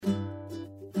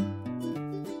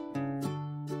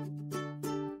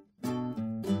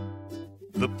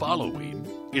The following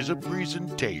is a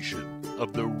presentation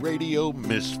of the Radio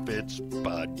Misfits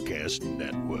Podcast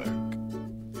Network.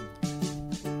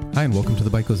 Hi, and welcome to The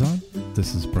Bike Goes On.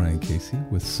 This is Brian Casey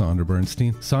with Sandra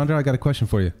Bernstein. Sandra, I got a question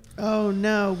for you. Oh,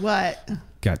 no. What?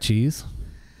 Got cheese?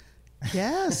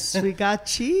 Yes, we got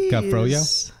cheese. Got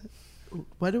froyo?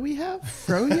 What do we have?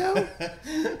 Froyo?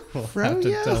 We'll Froyo? have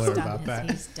to tell her about that.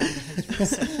 He's done his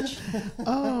research.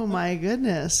 Oh, my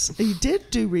goodness. He did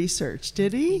do research,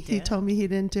 did he? He did. Told me he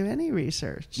didn't do any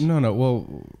research. No.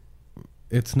 Well,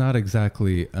 it's not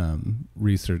exactly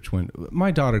research. When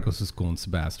my daughter goes to school in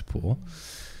Sebastopol,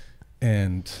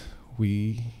 and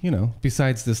we,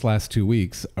 besides this last 2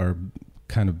 weeks, are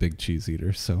kind of big cheese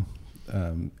eaters. So,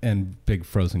 and big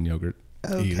frozen yogurt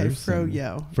eaters.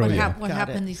 Froyo. What Got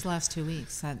happened it. these last 2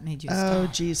 weeks that made you Oh,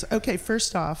 stop? geez. Okay,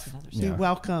 first off, we Yeah.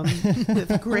 welcome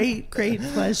with great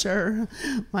pleasure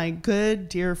my good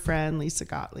dear friend, Lisa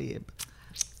Gottlieb.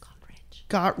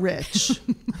 Got rich.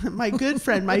 My good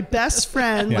friend, my best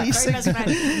friend, Yeah. Lisa. Very best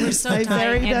friend. We're so My tight,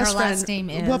 very and her best last friend.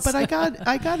 name is. Well, but I got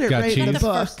it Got right in the cheese?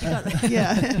 book.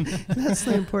 Yeah, that's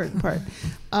the important part.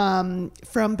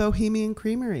 From Bohemian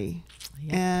Creamery.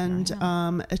 Yeah, And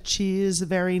I know. a cheese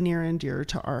very near and dear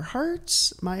to our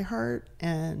hearts, my heart,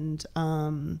 and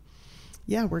we're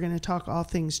going to talk all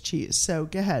things cheese. So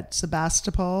go ahead,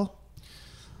 Sebastopol.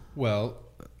 Well,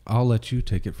 I'll let you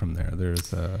take it from there.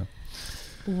 There's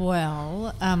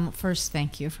Well, first,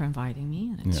 thank you for inviting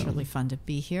me. It's Yeah. really fun to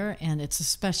be here, and it's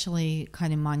especially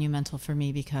kind of monumental for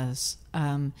me because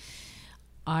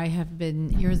I have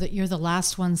been. You're the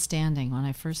last one standing. When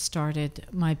I first started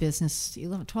my business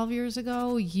 12 years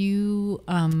ago, you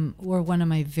were one of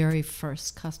my very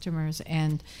first customers,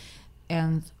 and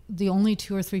the only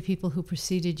 2 or 3 people who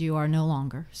preceded you are no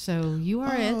longer. So you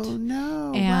are it. Oh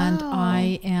no! And wow.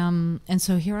 I am, and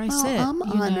so here I Well, sit. I'm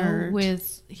honored.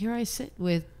 with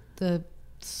the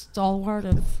stalwart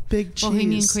of Big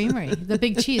Bohemian cheese. Creamery, the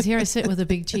big cheese. Here I sit with the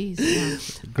big cheese. Yeah.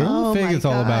 Girl Oh, Fig my is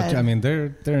all about. God. I mean,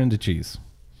 they're into cheese.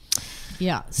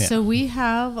 Yeah. So we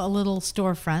have a little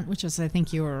storefront, which is I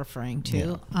think you were referring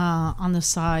to, on the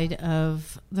side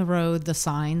of the road. The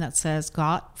sign that says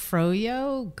 "Got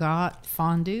Froyo, Got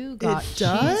Fondue, Got It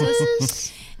cheeses."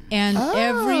 does. And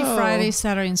every Oh. Friday,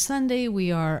 Saturday, and Sunday,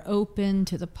 we are open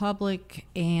to the public,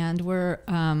 and we're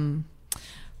from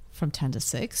 10 to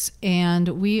 6. And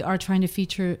we are trying to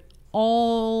feature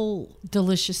all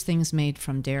delicious things made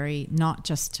from dairy, not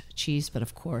just cheese, but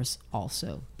of course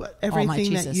also But all my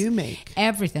everything that cheeses. you make.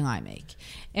 Everything I make.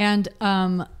 And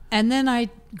then I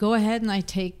go ahead and I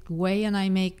take whey and I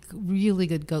make really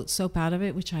good goat soap out of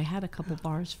it, which I had a couple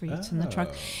bars for you in the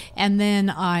truck. And then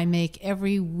I make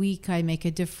every week I make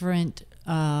a different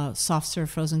soft serve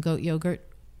frozen goat yogurt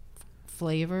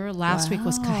flavor. Last week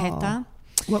was Wow. cajeta.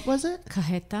 What was it?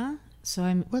 Cajeta. So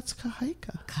What's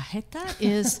cajeta? cajeta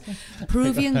is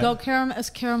Peruvian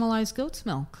caramelized goat's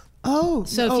milk. Oh,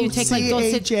 So if you take like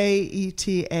dulce-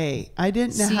 Cajeta. I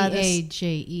didn't know how to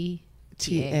Cajeta.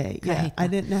 Yeah, I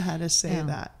didn't know how to say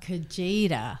that.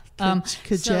 Cajeta.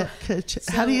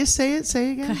 How do you say it? Say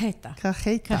it again. Cajeta.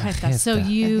 Cajeta. So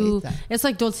Cajeta. it's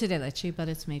like dulce de leche, but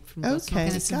it's made from goat's milk, Okay,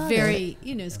 and it's got very,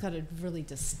 it's got a really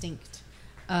distinct,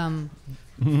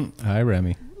 Hi,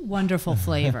 Remy. wonderful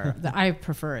flavor. I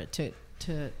prefer it to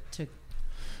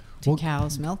Well,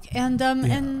 cow's milk, and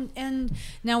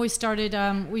now we started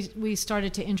we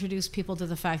started to introduce people to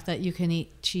the fact that you can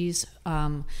eat cheese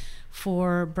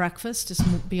for breakfast. It's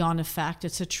beyond a fact;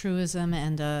 it's a truism,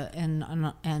 and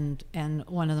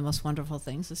one of the most wonderful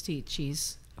things is to eat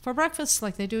cheese for breakfast,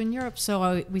 like they do in Europe.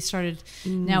 So we started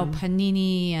now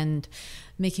panini and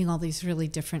making all these really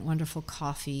different, wonderful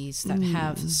coffees that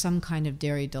have some kind of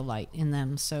dairy delight in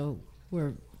them. So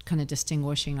we're kind of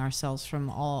distinguishing ourselves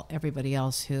from everybody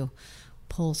else who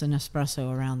pulls an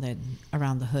espresso around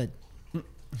the hood.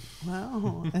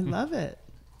 Wow, I love it.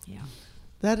 Yeah.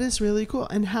 That is really cool.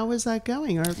 And how is that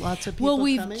going? Are lots of people Well,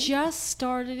 we've coming? just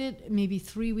started it maybe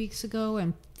 3 weeks ago,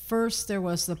 and first there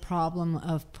was the problem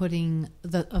of putting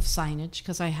of signage,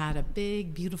 because I had a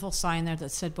big, beautiful sign there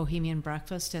that said Bohemian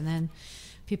breakfast, and then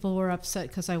people were upset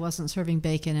because I wasn't serving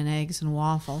bacon and eggs and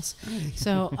waffles.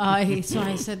 So I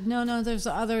said, no, there's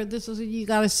this is, you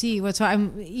got to see what's,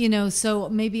 so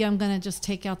maybe I'm going to just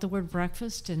take out the word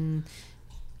breakfast and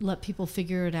let people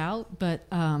figure it out. But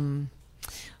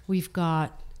we've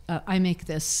got, I make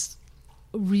this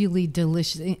really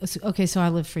delicious. Okay, so I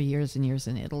lived for years and years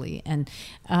in Italy, and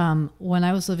when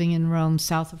I was living in Rome,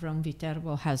 south of Rome,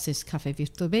 Viterbo has this Caffè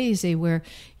Virtuoso where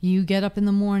you get up in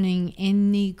the morning,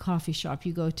 any coffee shop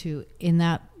you go to in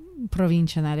that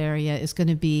provincia, in that area, is going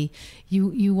to be,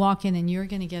 you walk in and you're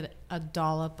going to get a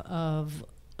dollop of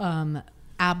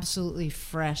absolutely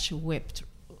fresh whipped.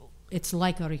 It's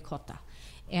like a ricotta,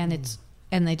 and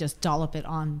and they just dollop it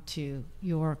onto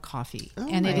your coffee,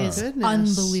 and it is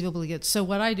unbelievably good. So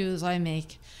what I do is I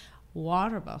make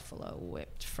water buffalo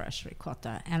whipped fresh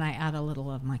ricotta, and I add a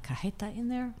little of my cajeta in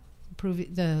there,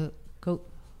 the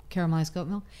caramelized goat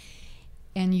milk,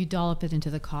 and you dollop it into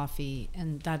the coffee,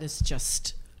 and that is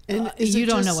just. And you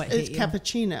don't know what it's hit you.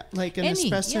 Cappuccino, like an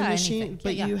espresso machine, anything.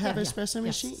 but you have espresso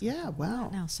machine. Yeah, wow.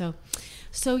 Now, so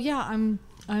yeah,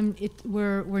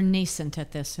 we're nascent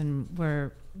at this, and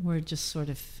we're just sort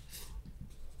of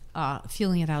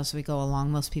feeling it out as we go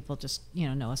along. Most people just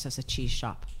know us as a cheese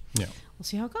shop. Yeah, we'll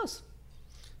see how it goes.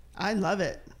 I love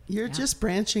it. You're just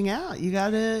branching out. You got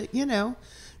to,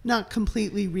 not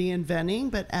completely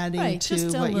reinventing, but adding to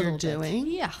what you're doing.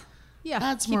 Yeah. Yeah,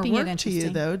 adds more work to you,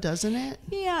 though, doesn't it?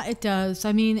 Yeah, it does.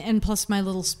 I mean, and plus my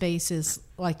little space is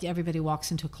like everybody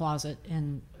walks into a closet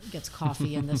and gets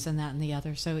coffee and this and that and the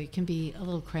other, so it can be a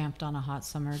little cramped on a hot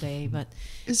summer day. But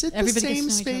is it the same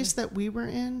space that we were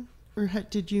in, or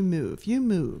did you move? You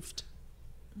moved.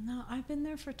 No, I've been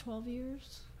there for 12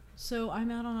 years, so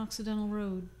I'm out on Occidental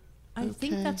Road. I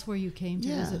think that's where you came to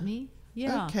visit me.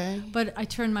 Yeah. Okay. But I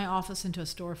turned my office into a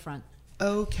storefront.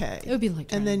 Okay. It would be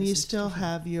like. And then you still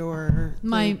have your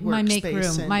my make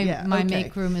room. My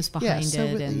make room is behind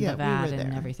it, and the vat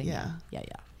and everything. Yeah.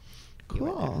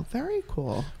 Cool. Very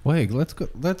cool. Wait, let's go.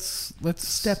 Let's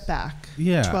step back.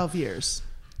 Yeah. 12 years.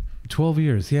 12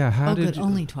 years. Yeah. How did you,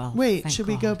 only 12? Wait, should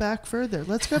we go back further?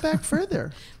 Let's go back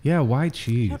further. Yeah. Why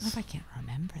cheese? I don't know if I can't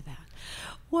remember that.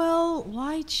 Well,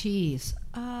 why cheese?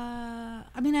 I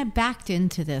mean, I backed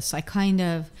into this. I kind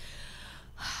of.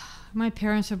 My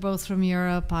parents are both from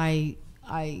Europe. I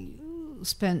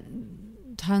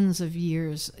spent tons of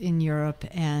years in Europe,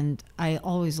 and I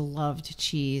always loved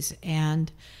cheese. And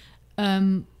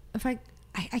if I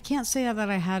can't say that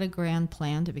I had a grand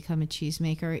plan to become a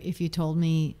cheesemaker. If you told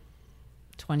me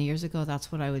 20 years ago that's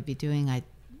what I would be doing, I'd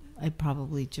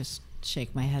probably just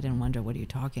shake my head and wonder, what are you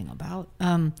talking about?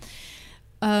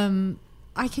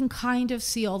 I can kind of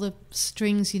see all the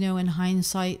strings, in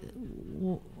hindsight,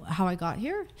 how I got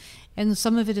here. And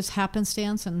some of it is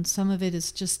happenstance, and some of it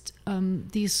is just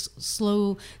these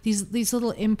little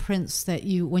imprints that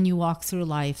when you walk through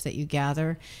life, that you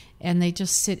gather, and they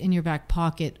just sit in your back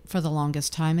pocket for the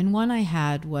longest time. And one I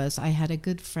had a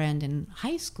good friend in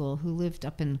high school who lived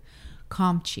up in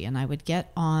Comchi, and I would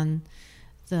get on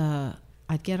the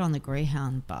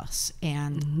Greyhound bus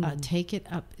and take it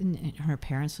up, and her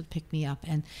parents would pick me up,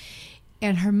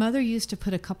 and her mother used to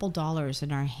put a couple dollars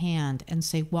in our hand and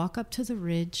say, walk up to the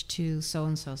ridge to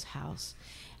so-and-so's house.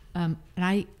 And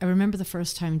I remember the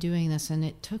first time doing this, and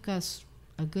it took us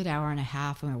a good hour and a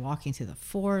half, and we were walking through the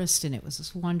forest, and it was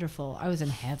this wonderful, I was in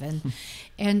heaven.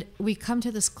 And we come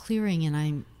to this clearing, and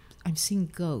I'm seeing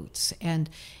goats, and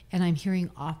I'm hearing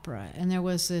opera. And there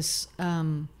was this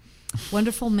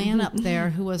wonderful man up there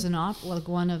who was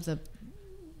one of the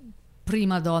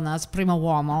prima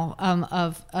uomo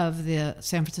of the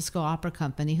San Francisco Opera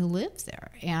Company, who lived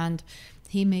there, and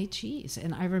he made cheese.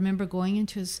 And I remember going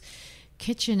into his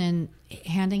kitchen and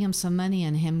handing him some money,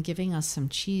 and him giving us some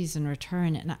cheese in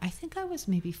return. And I think I was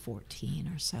maybe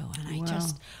 14 or so, and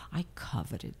I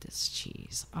coveted this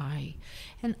cheese.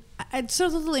 I'd sort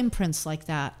of little imprints like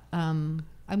that. I'm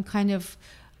kind of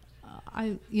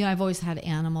I've always had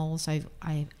animals. I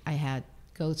had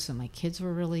goats when my kids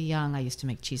were really young. I used to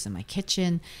make cheese in my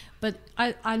kitchen, but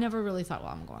I never really thought,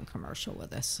 well, I'm going commercial with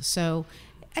this. So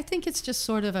I think it's just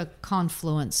sort of a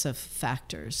confluence of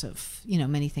factors of,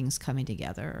 many things coming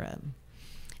together.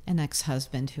 An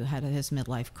ex-husband who had his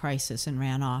midlife crisis and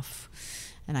ran off.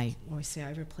 And I always say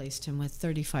I replaced him with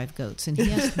 35 goats, and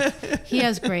he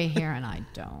has gray hair and I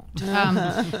don't.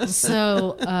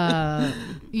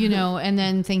 And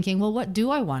then thinking, well, what do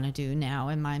I want to do now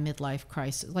in my midlife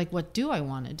crisis? Like, what do I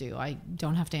want to do? I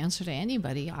don't have to answer to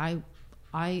anybody. I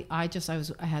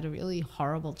had a really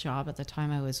horrible job at the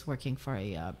time. I was working for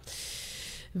a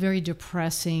very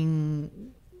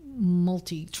depressing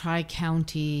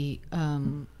tri-county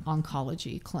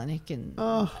oncology clinic,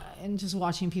 and just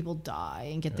watching people die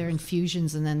and get their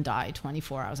infusions and then die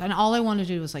 24 hours. And all I wanted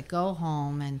to do was go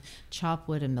home and chop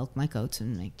wood and milk my goats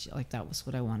and make, that was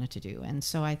what I wanted to do. And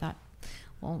so I thought,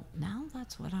 well, now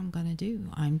that's what I'm going to do.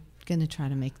 I'm going to try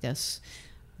to make this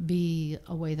be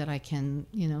a way that I can,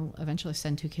 eventually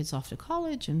send 2 kids off to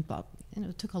college. And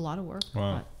it took a lot of work.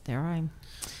 Wow. But there I'm.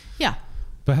 Yeah.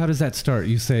 But how does that start?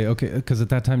 You say, okay, because at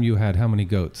that time you had how many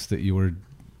goats that you were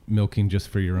milking just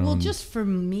for your own? Well, just for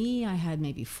me, I had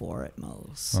maybe 4 at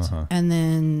most. Uh-huh. And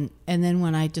then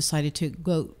when I decided to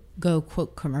go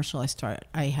quote commercial,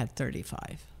 I had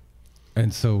 35.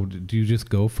 And so do you just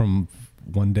go from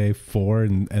one day 4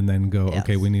 and then go, Yes.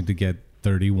 okay, we need to get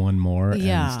 31 more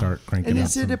Yeah. and start cranking And up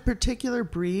is it some- a particular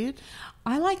breed?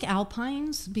 I like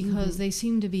alpines because they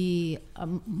seem to be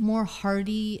more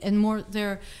hardy and more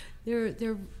they're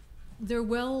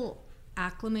well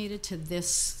acclimated to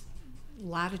this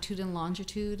latitude and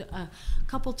longitude. A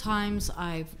couple times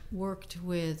I've worked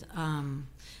with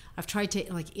I've tried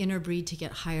to like interbreed to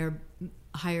get higher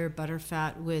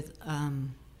butterfat with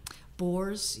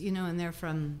boars, and they're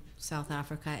from South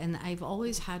Africa, and I've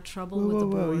always had trouble with the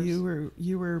boars.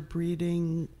 You were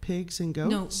breeding pigs and No,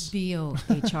 goats?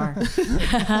 BOHR.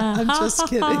 I'm just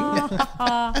kidding.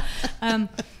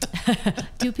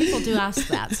 People ask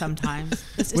that sometimes.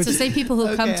 It's the same people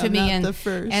who come Okay, to I'm me not and the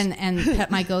first. and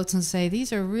pet my goats and say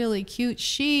these are really cute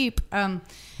sheep. What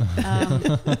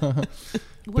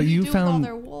But do you do with all found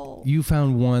their wool? you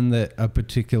found one that a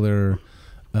particular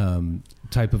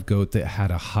type of goat that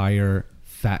had a higher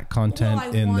fat content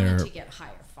Well, I in wanted their to get higher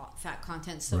fat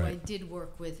content, so Right. I did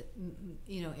work with,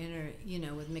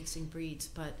 with mixing breeds.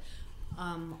 But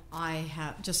I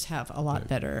have a lot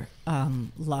better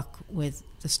luck with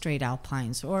the straight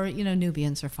alpines, or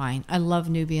Nubians are fine. I love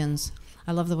Nubians.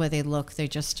 I love the way they look. They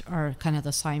just are kind of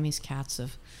the Siamese cats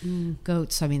of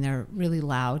goats. I mean, they're really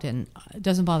loud, and it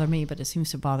doesn't bother me, but it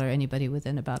seems to bother anybody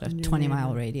within about a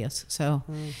 20-mile radius. So,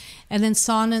 and then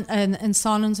Sonnens and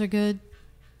Sonnens are good.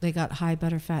 They got high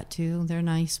butterfat too. They're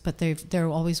nice, but they're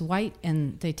always white,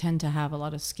 and they tend to have a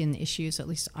lot of skin issues. At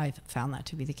least I've found that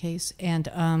to be the case. And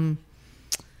then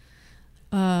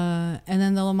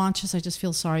the La Manchas, I just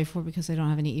feel sorry for because they don't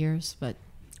have any ears, but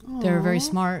they're very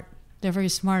smart. They're very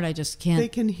smart. I just can't. They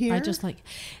can hear? I just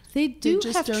they do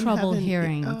just have don't trouble have any-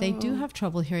 hearing. They do oh. have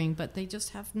trouble hearing, but they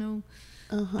just have no.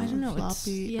 I don't know. It's,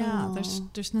 floppy.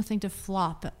 there's nothing to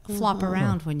flop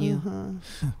around when you.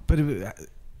 But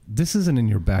this isn't in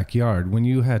your backyard. When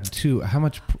you had 2, how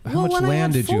much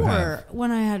land did you have?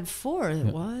 When I had 4, it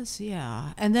was,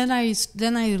 yeah. And then I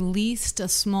leased a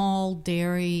small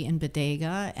dairy in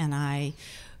Bodega,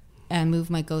 and moved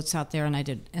my goats out there,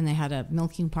 and they had a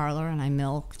milking parlor, and I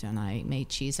milked, and I made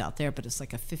cheese out there, but it's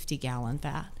like a 50-gallon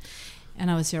vat. And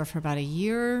I was there for about a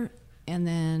year, and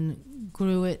then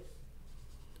grew it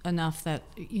enough that,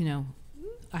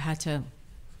 I had to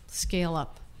scale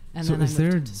up. And So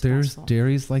then there's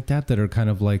dairies like that are kind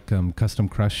of like custom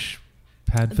crush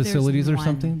pad facilities or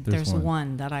something? There's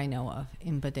one that I know of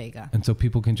in Bodega. And so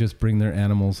people can just bring their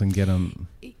animals and get them.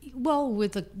 Well,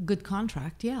 with a good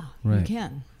contract, yeah, you Right.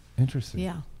 can. Interesting.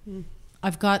 Yeah.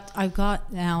 I've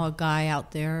got now a guy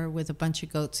out there with a bunch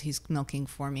of goats he's milking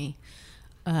for me.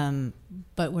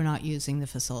 But we're not using the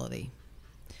facility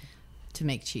to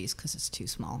make cheese because it's too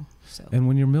small. So. And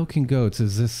when you're milking goats,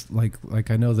 is this like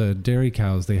I know the dairy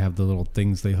cows, they have the little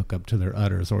things they hook up to their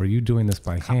udders, or are you doing this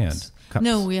by hand? Cups?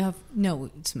 No,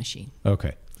 it's a machine.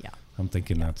 Okay. Yeah. I'm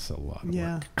thinking that's a lot of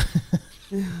Yeah.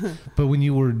 work. But when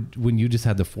you just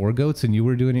had the 4 goats and you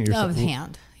were doing it yourself? Oh, with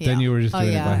hand. Yeah. Then you were just doing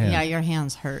it by hand. Yeah, your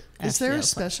hands hurt. Is there a after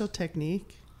special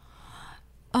technique?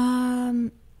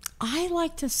 I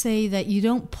like to say that you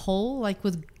don't pull, like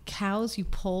with cows, you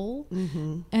pull,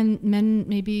 and men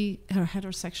maybe, or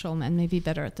heterosexual men may be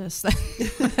better at this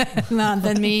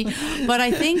than me. But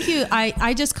I think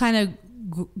I just kind of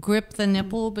grip the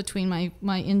nipple between my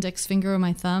index finger and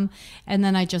my thumb, and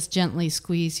then I just gently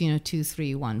squeeze, 2,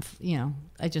 3, 1,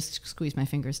 I just squeeze my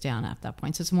fingers down at that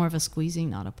point. So it's more of a squeezing,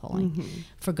 not a pulling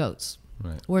for goats.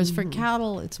 Right. Whereas for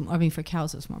cattle, for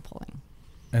cows, it's more pulling.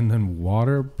 And then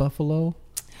water buffalo?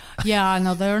 Yeah,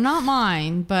 no, they're not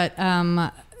mine. But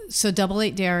so Double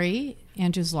 8 Dairy,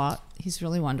 Andrew's lot, he's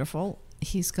really wonderful.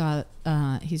 He's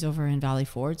over in Valley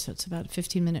Ford, so it's about a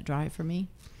 15-minute drive for me.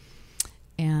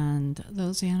 And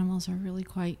those animals are really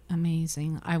quite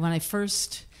amazing. When I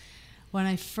first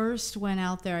went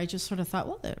out there, I just sort of thought,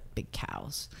 well, they're big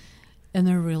cows, and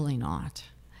they're really not.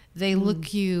 They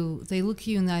look you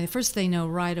in the eye. First, they know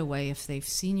right away if they've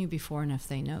seen you before and if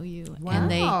they know you. Wow.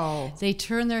 And they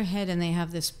turn their head and they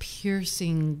have this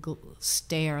piercing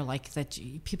stare, like that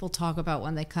people talk about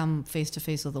when they come face to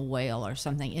face with a whale or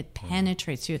something. It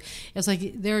penetrates you. It's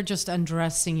like they're just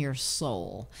undressing your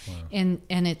soul, and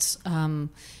it's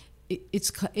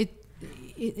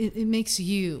it makes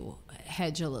you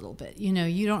hedge a little bit.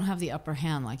 You don't have the upper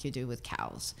hand like you do with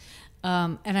cows.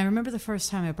 And I remember the first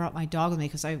time I brought my dog with me,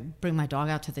 because I bring my dog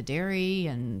out to the dairy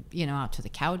and, out to the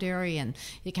cow dairy, and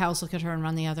the cows look at her and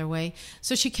run the other way.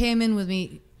 So she came in with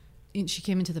me, and she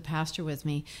came into the pasture with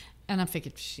me, and I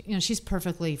figured, she's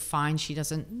perfectly fine. She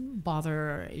doesn't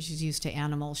bother. She's used to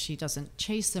animals. She doesn't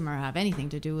chase them or have anything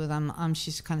to do with them.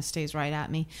 She kind of stays right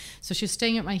at me. So she was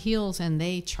staying at my heels, and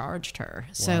they charged her.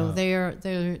 Wow. So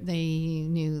they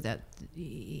knew that,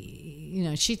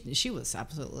 she was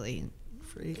absolutely,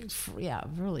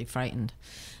 really frightened,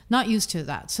 not used to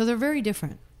that. So they're very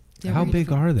different. How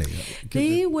big are they?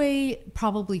 They weigh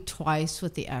probably twice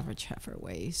what the average heifer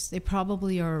weighs. They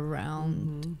probably are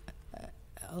around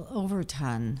over a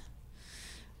ton.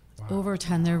 Wow. Over a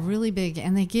ton. They're really big,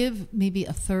 and they give maybe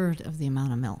a third of the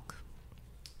amount of milk.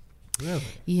 Really?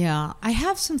 Yeah. I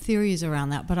have some theories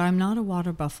around that, but I'm not a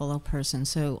water buffalo person,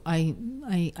 so I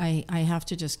have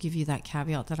to just give you that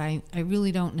caveat that I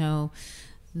really don't know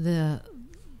the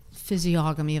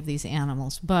physiognomy of these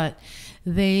animals, but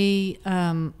they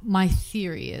my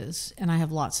theory is, and I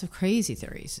have lots of crazy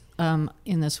theories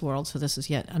in this world, so this is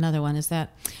yet another one, is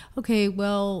that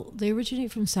they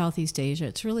originate from Southeast Asia.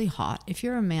 It's really hot. If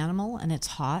you're a mammal and it's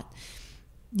hot,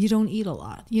 you don't eat a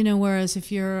lot, whereas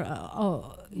if you're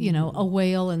a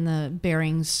whale in the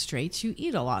Bering Straits, you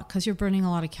eat a lot because you're burning a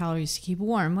lot of calories to keep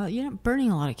warm. Well, you're not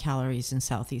burning a lot of calories in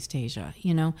Southeast Asia,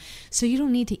 so you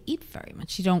don't need to eat very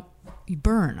much. You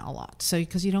burn a lot, so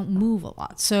because you don't move a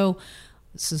lot. So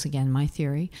this is again my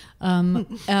theory.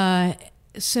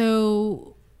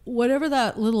 So whatever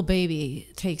that little baby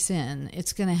takes in,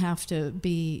 it's going to have to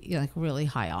be like really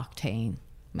high octane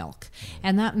milk,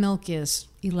 and that milk is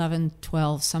 11,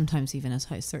 12, sometimes even as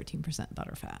high as 13%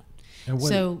 butterfat. And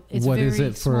what is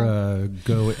it for a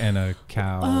goat and a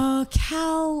cow?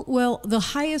 Cow, well, the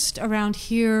highest around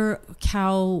here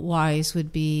cow-wise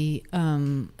would be,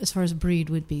 as far as breed,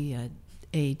 would be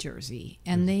a Jersey.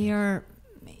 And they are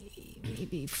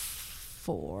maybe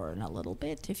 4 and a little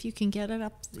bit, if you can get it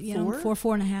up,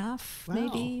 4.5,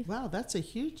 maybe. Wow, that's a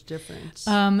huge difference.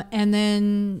 And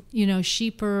then,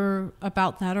 sheep are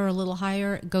about that or a little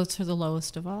higher. Goats are the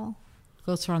lowest of all.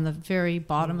 Goats are on the very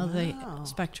bottom of the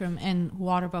spectrum, and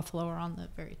water buffalo are on the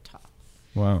very top.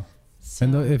 Wow. So,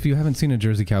 and if you haven't seen a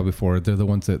Jersey cow before, they're the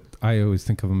ones that I always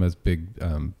think of them as big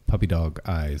puppy dog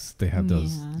eyes. They have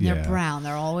those. Yeah, they're brown.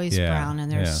 They're always brown,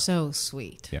 and they're so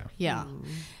sweet. Yeah.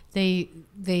 They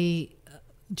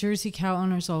Jersey cow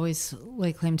owners always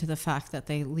lay claim to the fact that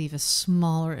they leave a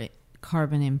smaller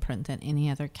carbon imprint than any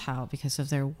other cow because of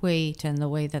their weight and the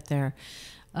way that they're.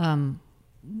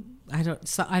 I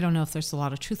don't know if there's a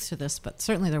lot of truth to this, but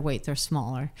certainly their weight, they're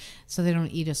smaller, so they don't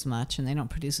eat as much and they don't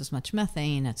produce as much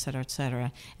methane, et cetera, et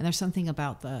cetera. And there's something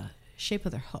about the shape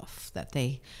of their hoof that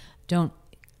they don't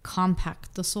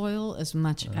compact the soil as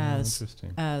much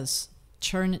as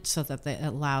churn it so that it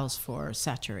allows for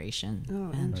saturation.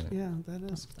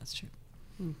 That's true.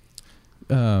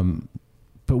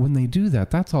 But when they do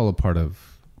that, that's all a part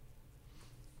of,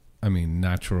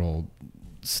 natural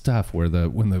stuff where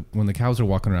when the cows are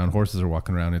walking around, horses are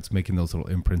walking around, it's making those little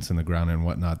imprints in the ground and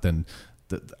whatnot. Then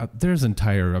there's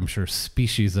entire, I'm sure,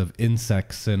 species of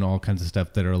insects and all kinds of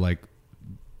stuff that are like,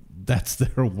 that's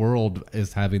their world,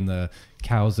 is having the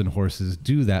cows and horses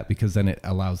do that, because then it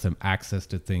allows them access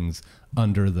to things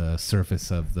under the surface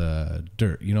of the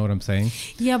dirt. You know what I'm saying?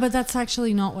 Yeah, but that's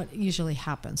actually not what usually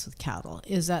happens with cattle,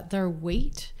 is that their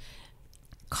weight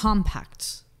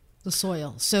compacts the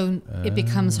soil, so it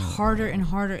becomes harder and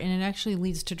harder, and it actually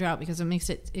leads to drought because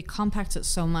it compacts it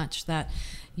so much that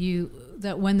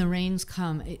when the rains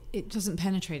come, it doesn't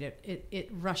penetrate it. It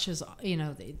rushes,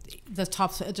 the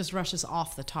top, it just rushes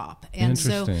off the top. And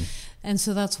so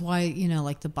that's why,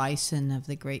 like the bison of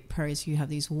the Great Prairies, you have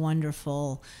these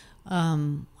wonderful,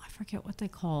 I forget what they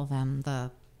call them,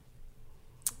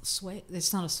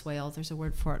 it's not a swale, there's a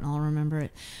word for it and I'll remember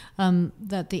it,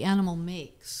 that the animal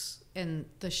makes. And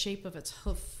the shape of its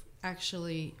hoof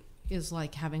actually is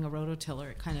like having a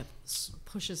rototiller. It kind of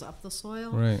pushes up the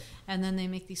soil. Right. And then they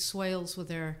make these swales with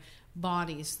their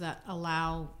bodies that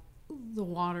allow the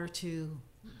water to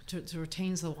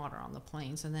retains the water on the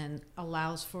plains, and then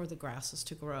allows for the grasses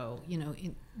to grow,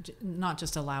 not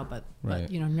just allow, but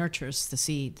nurtures the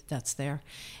seed that's there.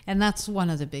 And that's one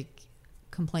of the big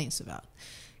complaints about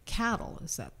cattle,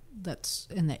 is that's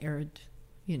in the arid,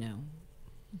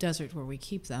 desert where we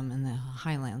keep them in the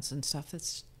highlands and stuff.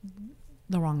 It's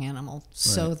the wrong animal,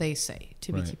 so they say,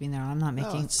 to be keeping there. I'm not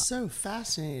making. Oh, it's so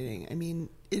fascinating.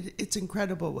 It's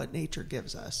incredible what nature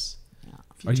gives us.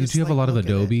 Yeah. Do you have a lot of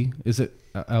adobe? Is it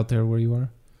out there where you are?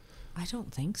 I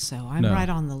don't think so. I'm right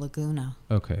on the Laguna.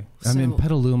 Okay.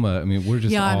 Petaluma, we're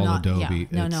just all adobe.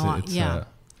 Yeah.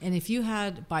 And if you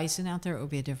had bison out there, it would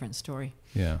be a different story.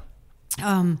 Yeah.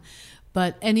 And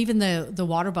even the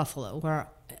water buffalo, where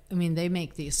they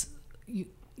make these,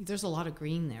 there's a lot of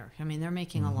green there. I mean, they're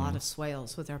making a lot of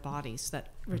swales with their bodies that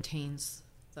retains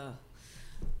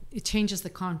it changes the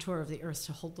contour of the earth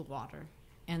to hold the water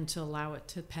and to allow it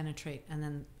to penetrate, and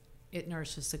then it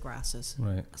nourishes the grasses.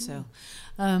 Right. So,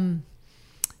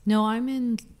 no, I'm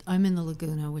in the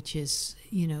Laguna, which is,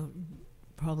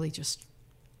 probably just,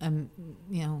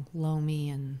 loamy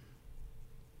and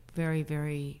very,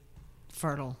 very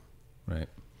fertile. Right.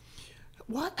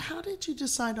 How did you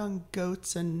decide on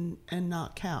goats and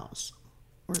not cows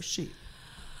or sheep?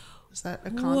 Is that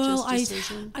a conscious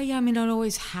decision? I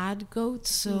always had goats,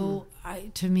 so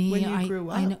to me, when you grew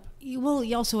up, I know. Well,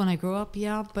 also when I grew up,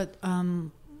 yeah, but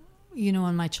when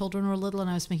my children were little and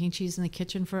I was making cheese in the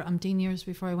kitchen for umpteen years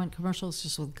before I went commercial, it's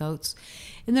just with goats,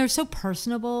 and they're so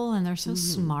personable and they're so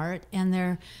smart, and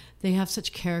they have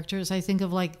such characters. I think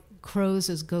of like crows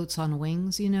as goats on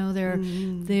wings,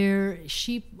 they're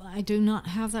sheep. I do not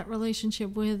have that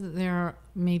relationship with. There are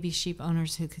maybe sheep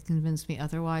owners who could convince me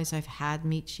otherwise. I've had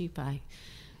meat sheep. I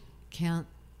can't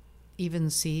even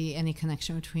see any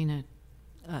connection between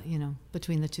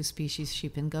between the two species,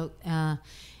 sheep and goat. And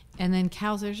then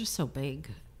cows, they're just so big,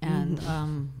 and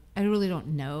I really don't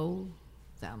know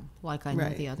them like I know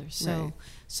the others.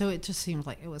 So it just seemed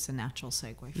like it was a natural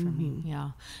segue for me.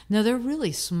 Yeah. No, they're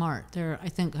really smart. I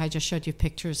think I just showed you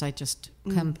pictures. I just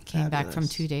came back from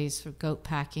 2 days for goat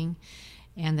packing,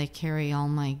 and they carry all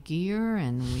my gear,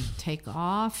 and we take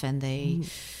off, and they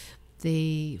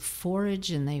forage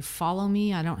and they follow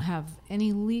me. I don't have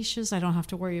any leashes. I don't have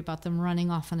to worry about them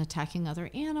running off and attacking other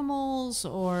animals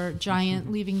or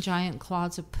leaving giant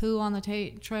clods of poo on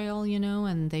the trail,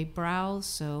 and they browse.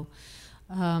 So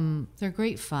they're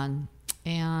great fun,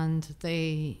 and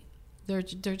they're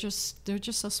just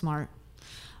so smart.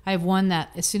 I have one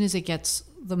that as soon as it gets,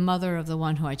 the mother of the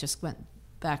one who I just went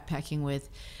backpacking with,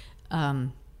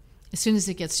 as soon as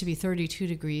it gets to be 32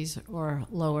 degrees or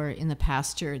lower in the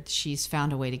pasture, she's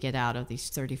found a way to get out of these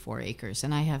 34 acres.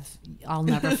 And I'll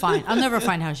never find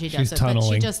how she does she's it.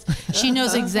 Tunneling. But she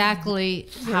knows exactly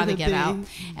how to get out.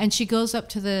 And she goes up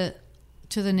to the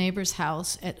neighbor's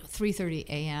house at 3:30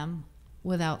 a.m.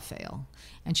 without fail,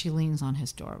 and she leans on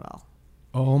his doorbell.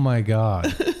 Oh my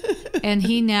God. And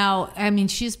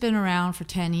she's been around for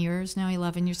 10 years now,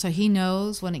 11 years. So he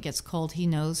knows when it gets cold, he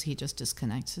just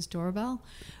disconnects his doorbell.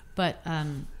 But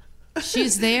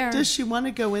she's there. Does she want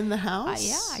to go in the house?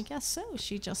 Yeah, I guess so.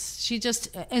 She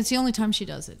just, and it's the only time she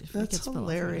does it. That's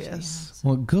hilarious.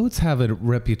 Well, goats have a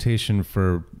reputation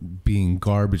for being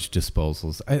garbage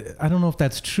disposals. I don't know if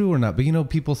that's true or not, but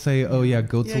people say, oh yeah,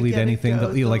 goats will eat anything.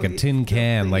 They'll eat like a tin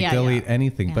can, they'll eat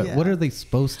anything. Yeah. But what are they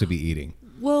supposed to be eating?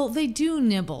 Well, they do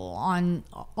nibble on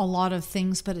a lot of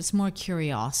things, but it's more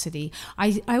curiosity.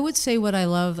 I would say what I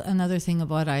love, another thing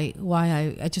about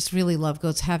why I just really love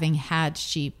goats, having had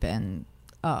sheep and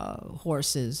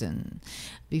horses, and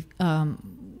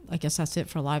I guess that's it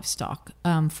for livestock,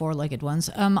 four-legged ones.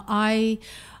 I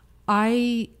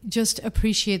just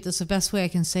appreciate this. The best way I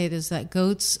can say it is that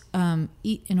goats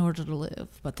eat in order to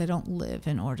live, but they don't live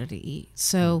in order to eat.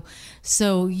 So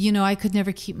I could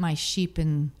never keep my sheep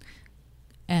and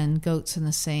goats in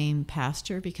the same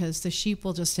pasture, because the sheep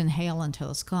will just inhale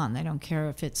until it's gone. They don't care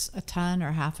if it's a ton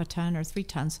or half a ton or 3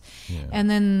 tons. Yeah. And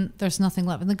then there's nothing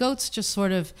left. And the goats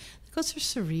goats are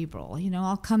cerebral.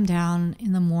 I'll come down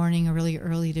in the morning really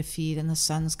early to feed, and the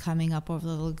sun's coming up over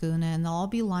the Laguna, and they'll all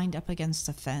be lined up against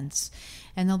the fence,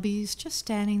 and they'll be just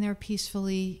standing there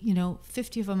peacefully,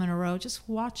 50 of them in a row, just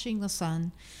watching the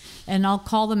sun. And I'll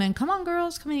call them in, come on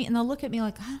girls, come in. And they'll look at me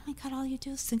like, oh my God, all you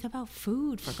do is think about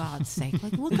food, for God's sake.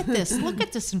 Like, look at this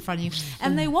in front of you.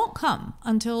 And they won't come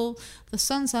until the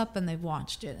sun's up and they've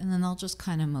watched it. And then they'll just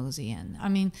kind of mosey in. I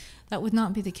mean, that would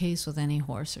not be the case with any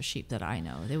horse or sheep that I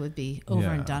know. They would be over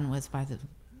and done with by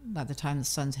the time the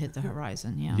sun's hit the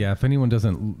horizon. Yeah, if anyone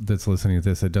that's listening to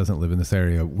this that doesn't live in this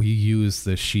area, we use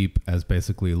the sheep as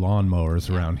basically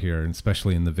lawnmowers around here, and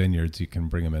especially in the vineyards, you can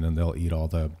bring them in and they'll eat all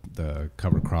the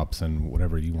cover crops and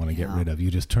whatever you want to get rid of.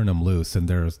 You just turn them loose, and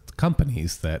there's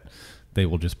companies that they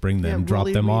will just bring them, drop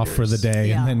them off for the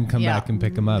day, and then come back and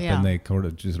pick them up, and they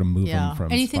just move them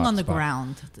from anything spot on the to spot.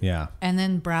 ground. Yeah. And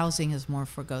then browsing is more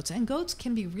for goats, and goats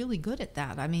can be really good at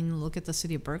that. I mean, look at the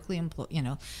city of Berkeley,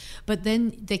 but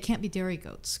then they can't be dairy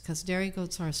goats, because dairy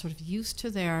goats are sort of used to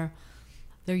their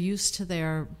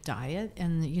diet,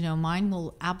 and mine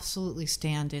will absolutely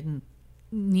stand in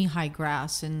knee-high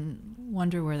grass and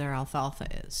wonder where their alfalfa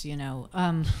is.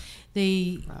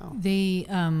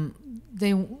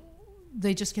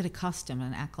 They just get accustomed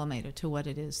and acclimated to what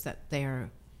it is that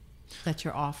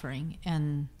you're offering.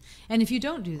 And if you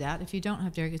don't do that, if you don't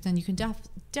have dairy goats, then you can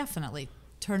definitely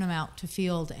turn them out to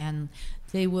field, and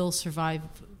they will survive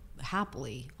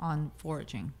happily on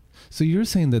foraging. So you're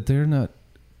saying that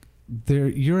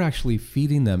you're actually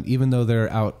feeding them, even though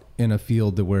they're out in a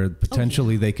field where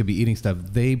potentially they could be eating stuff.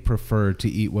 They prefer to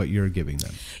eat what you're giving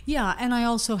them. Yeah, and I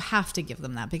also have to give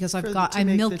them that because I'm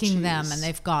make milking the them, cheese. and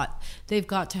they've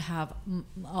got to have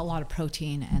a lot of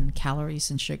protein and calories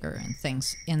and sugar and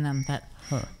things in them that.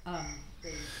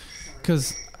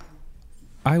 Because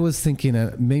I was thinking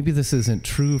maybe this isn't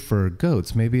true for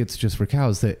goats. Maybe it's just for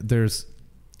cows. That there's,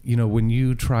 when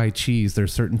you try cheese,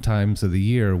 there's certain times of the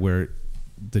year where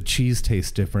the cheese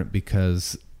tastes different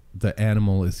because the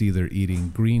animal is either eating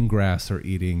green grass or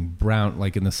eating brown.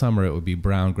 Like in the summer, it would be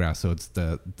brown grass, so it's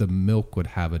the milk would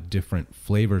have a different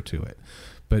flavor to it.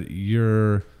 But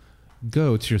your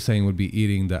goats, you're saying, would be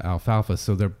eating the alfalfa,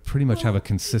 so they pretty much have a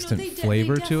consistent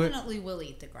flavor to it. They definitely will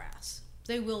eat the grass.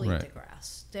 They will eat the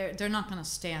grass. They're not going to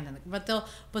stand in but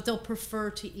they'll prefer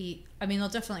to eat. I mean, they'll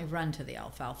definitely run to the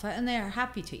alfalfa, and they are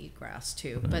happy to eat grass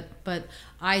too. Right. But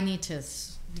I need to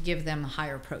give them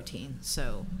higher protein,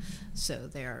 so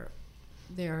they're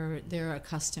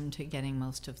accustomed to getting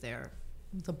most of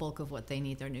the bulk of what they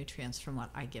need, their nutrients, from what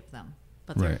I give them.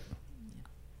 But right. Yeah.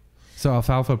 So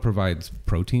alfalfa provides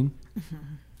protein. Mm-hmm.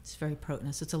 It's very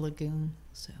proteinous. It's a legume,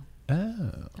 so.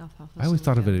 Oh, Alfalfa's I always a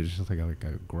thought of it legume. as just like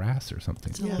a grass or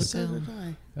something. It's a Yeah, so legume.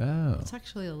 did I. Oh, It's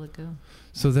actually a legume.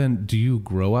 so then do you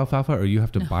grow alfalfa, or you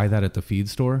have to buy that at the feed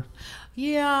store?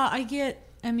 Yeah,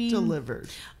 I mean, Delivered.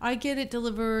 I get it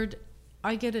delivered.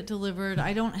 I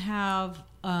don't have,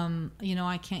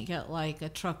 I can't get like a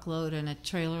truckload and a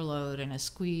trailer load and a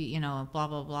squee, blah,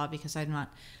 blah, blah, because I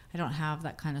don't have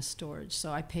that kind of storage.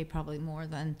 So I pay probably more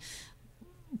than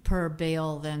per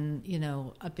bale than,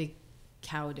 a big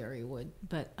cow dairy would.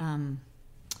 But,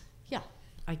 yeah,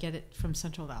 I get it from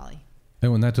Central Valley.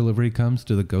 And when that delivery comes,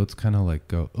 do the goats kind of like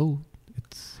go, "Oh,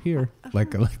 it's here,"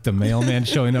 like the mailman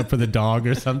showing up for the dog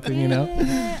or something,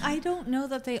 I don't know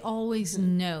that they always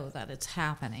know that it's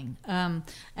happening. And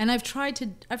I've tried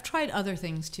other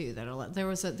things too.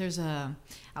 There's a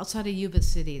outside of Yuba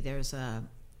City. There's a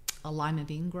lima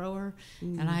bean grower,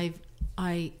 and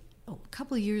a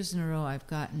couple of years in a row I've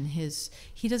gotten his.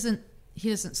 He doesn't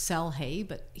sell hay,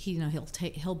 but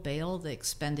he'll bale the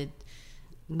expended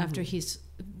after he's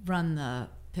run the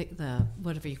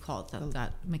whatever you call it,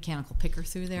 that mechanical picker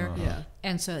through there. Yeah.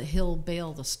 And so he'll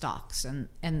bale the stalks, and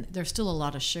there's still a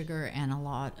lot of sugar and a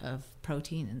lot of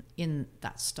protein in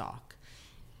that stalk.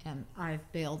 And I've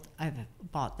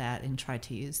bought that and tried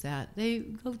to use that.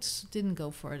 Goats didn't go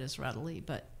for it as readily,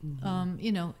 but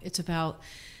it's about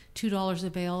 $2 a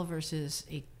bale versus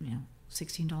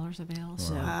 $16 a bale.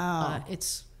 So Wow.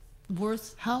 it's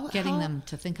worth getting them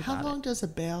to think about it. How long does a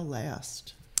bale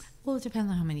last? Well, it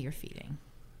depends on how many you're feeding.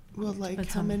 Well, like But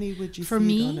how many would you for feed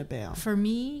me, on a bale? For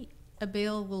me, a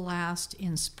bale will last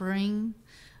in spring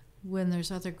when there's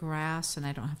other grass and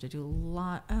I don't have to do a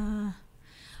lot. A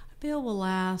bale will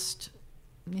last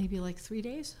maybe like 3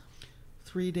 days.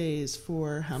 3 days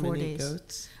for how 4 many days.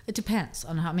 goats? It depends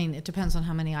on it depends on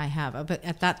how many I have. But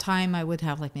at that time, I would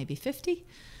have like maybe 50.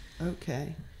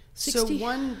 Okay. 60. So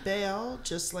one bale,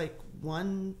 just like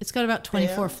one. It's got about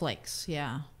 24 bale? flakes.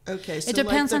 Yeah. Okay, so It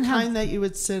depends like on the how- kind that you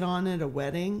would sit on at a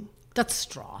wedding. That's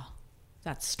straw.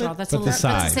 That's straw. But- That's But a the little,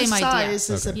 that's size. the same the idea. size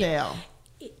is a bale.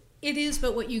 It is,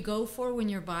 but what you go for when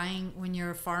you're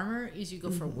a farmer is you go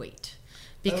for weight,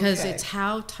 because Okay. it's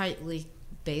how tightly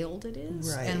baled it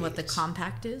is and what the Right.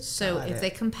 compact is. So Got if it. they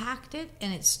compact it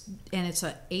and it's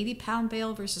a 80-pound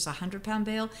bale versus a 100-pound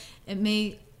bale, it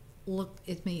may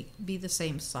be the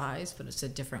same size, but it's a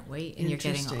different weight, and you're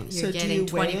Interesting. getting So do you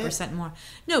weigh 20% more.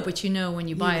 No, but when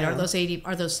you buy it, know.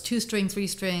 are those 2-string,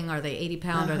 3-string? Are they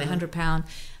 80-pound? Are they 100-pound?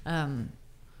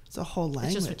 It's a whole language.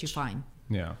 It's just what you find.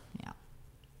 Yeah. Yeah.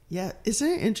 Yeah, isn't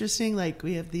it interesting? Like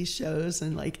we have these shows,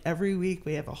 and like every week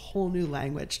we have a whole new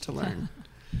language to learn.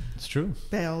 It's true.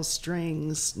 Bales,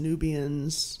 strings,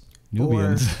 Nubians.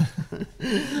 Nubians.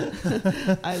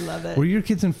 I love it. Were your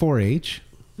kids in 4-H?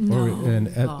 No, or in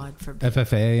God forbid.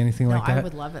 FFA, anything No, like that? I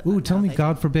would love it, Ooh, but tell no, me, they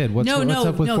God forbid. What's up with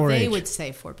 4-H? No, they would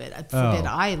say forbid. Forbid. Oh.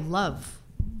 I love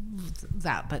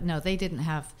that, but no, they didn't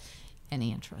have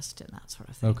any interest in that sort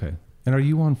of thing. Okay. And are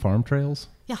you on farm trails?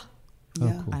 Yeah, Oh,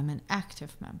 Yeah. cool. I'm an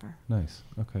active member. Nice.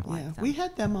 Okay. like Yeah, them. we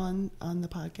had them on the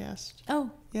podcast.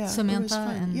 Oh, Yeah, it was Samantha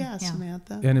fun. and yeah,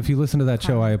 Samantha. And if you listen to that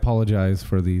show, I apologize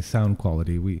for the sound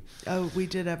quality. We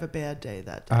did have a bad day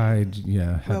that day.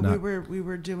 had not. we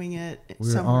were doing it. We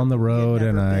were somewhere on the we had road,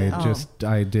 and never I been.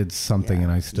 I did something, Yeah.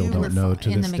 and I still You don't were know fine. to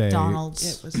in this the day.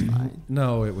 McDonald's. It was fine.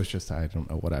 No, it was just I don't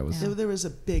know what I was. There was a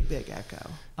big echo.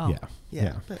 Oh,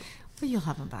 Yeah. But but you'll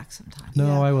have them back sometime. No,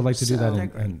 Yeah. I would like to do So-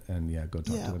 that They're and go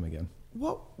talk Yeah. to them again.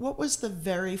 What was the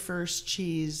very first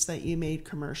cheese that you made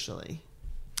commercially?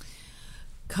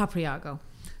 Capriago.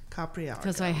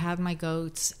 Because I had my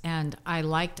goats and I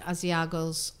liked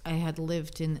Asiagos. I had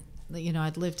lived in,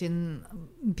 I'd lived in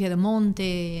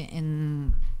Piedemonte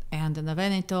and in the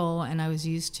Veneto, and I was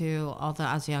used to all the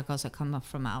Asiagos that come up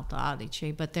from Alto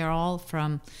Adige, but they're all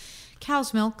from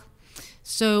cow's milk.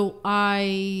 So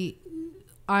I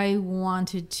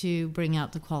wanted to bring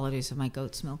out the qualities of my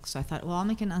goat's milk. So I thought, well, I'll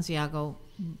make an Asiago,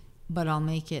 but I'll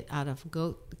make it out of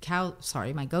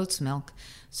my goat's milk.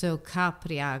 So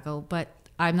Capriago, but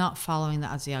I'm not following the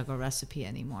Asiago recipe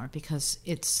anymore because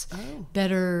it's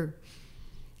better.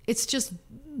 It's just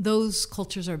those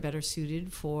cultures are better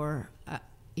suited for,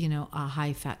 a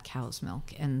high-fat cow's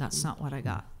milk, and that's not what I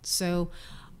got. So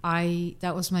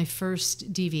that was my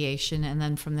first deviation, and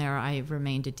then from there I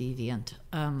remained a deviant.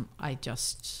 I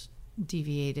just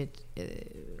deviated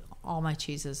all my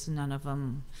cheeses. None of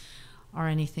them are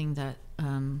anything that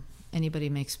anybody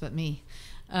makes but me.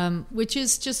 Which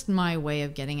is just my way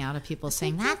of getting out of people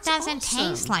saying that doesn't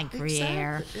taste like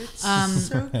Gruyere. Exactly. It's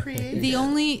so creative. The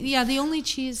only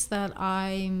cheese that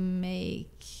I make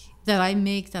that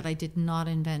I did not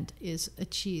invent is a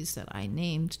cheese that I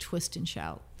named Twist and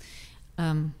Shout.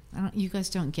 You guys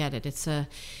don't get it.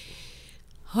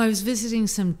 I was visiting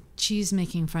some cheese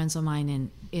making friends of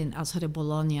mine in outside of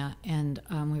Bologna, and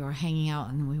we were hanging out,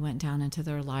 and we went down into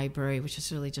their library, which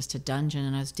is really just a dungeon,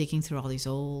 and I was digging through all these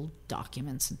old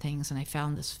documents and things, and I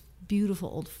found this beautiful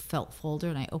old felt folder,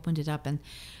 and I opened it up, and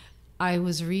I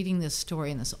was reading this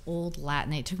story in this old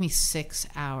Latin. It took me 6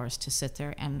 hours to sit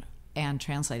there and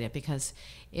translate it because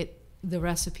the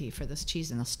recipe for this cheese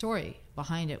and the story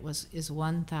behind it is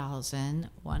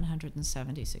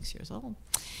 1,176 years old.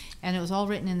 And it was all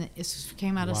written it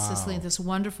came out of Sicily, this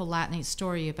wonderful Latinate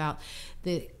story about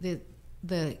the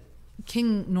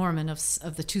King Norman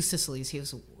of the two Sicilies. He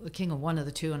was a king of one of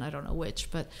the two, and I don't know which,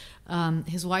 but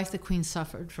his wife, the queen,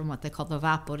 suffered from what they call the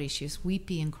vapori. She was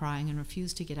weepy and crying and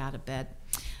refused to get out of bed.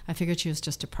 I figured she was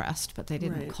just depressed, but they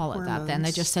didn't call it that then.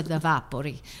 They just said the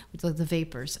vapori, the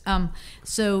vapors.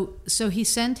 So he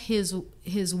sent his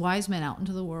wise men out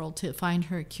into the world to find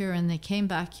her a cure, and they came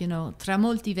back, tra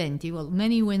molti venti,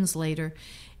 many winds later,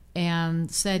 and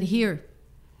said, here,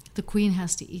 the queen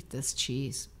has to eat this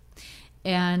cheese.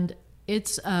 And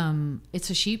it's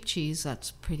a sheep cheese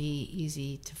that's pretty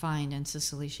easy to find in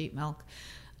Sicily, sheep milk.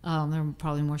 There are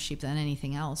probably more sheep than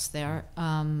anything else there.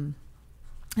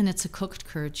 And it's a cooked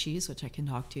curd cheese, which I can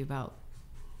talk to you about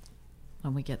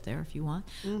when we get there if you want.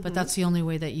 Mm-hmm. But that's the only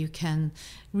way that you can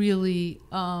really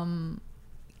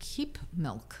keep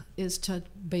milk is to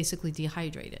basically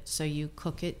dehydrate it. So you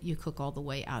cook it, you cook all the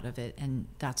way out of it, and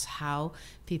that's how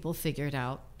people figured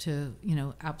out to,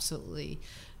 absolutely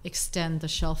extend the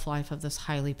shelf life of this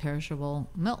highly perishable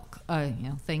milk,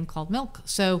 thing called milk.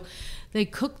 So they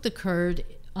cooked the curd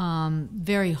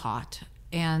very hot,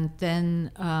 and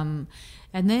then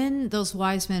those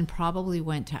wise men probably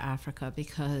went to Africa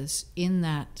because in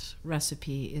that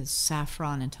recipe is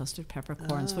saffron and toasted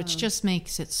peppercorns, which just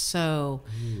makes it so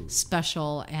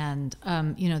special. And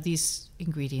these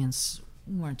ingredients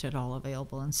weren't at all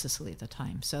available in Sicily at the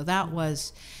time, so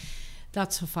that's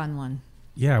a fun one.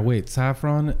 Yeah, wait,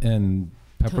 saffron and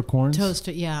peppercorns?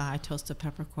 Toasted, yeah, I toasted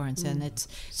peppercorns, and it's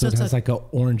it has like a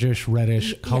orangish,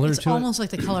 reddish color to it? It's almost like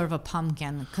the color of a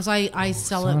pumpkin, because I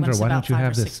sell it Sandra, when it's why about don't you 5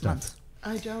 have or this 6 months. stuff?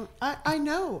 I don't. I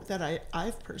know that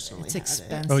I've personally It's had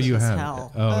expensive. Oh, you as have?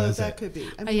 hell. Oh, that could be.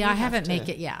 I I to haven't make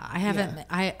it. Yeah, I haven't.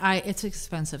 Yeah. It's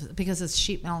expensive because it's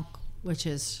sheep milk, which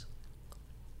is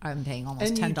I'm paying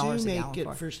almost $10 a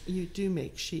gallon for. You do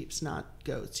make sheep's, not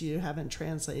goats. You haven't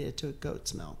translated it to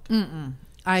goat's milk. Mm-mm.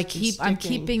 I'm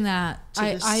keeping that.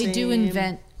 I do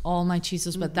invent all my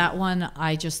cheeses, but that one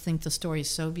I just think the story is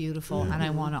so beautiful, and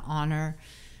I want to honor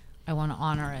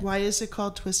it. Why is it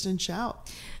called Twist and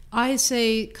Shout? I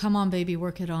say, come on, baby,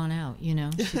 work it on out.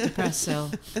 Shoot the press.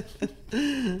 So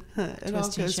it all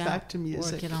goes back to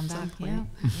music. Work it on back. Yeah.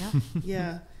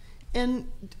 Yeah.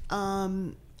 And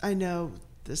I know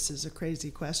this is a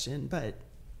crazy question, but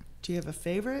do you have a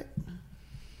favorite?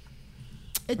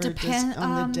 It depends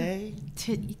on the day.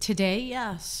 Today,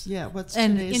 yes. Yeah. What's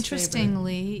and today's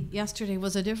interestingly, favorite? yesterday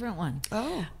was a different one.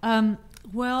 Oh.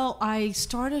 Well, I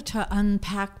started to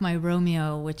unpack my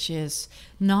Romeo, which is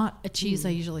not a cheese I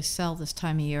usually sell this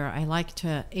time of year. I like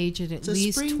to age it at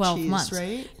least 12 cheese, months.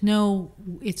 Right? No,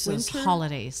 it's those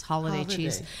holiday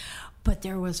cheese. But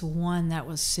there was one that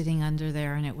was sitting under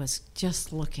there, and it was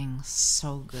just looking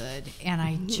so good. And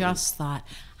I just thought,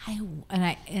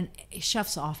 and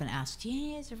chefs often ask,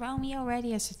 "Yeah, is Romeo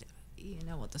ready?" I said, "You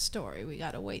know what the story? We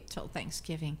got to wait till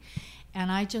Thanksgiving."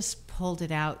 and I just pulled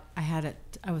it out.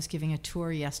 I was giving a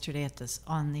tour yesterday at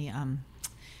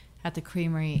the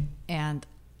Creamery, and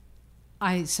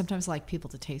I sometimes like people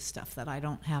to taste stuff that I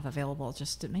don't have available.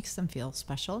 Just it makes them feel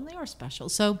special, and they are special.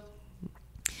 So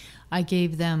I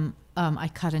gave them. I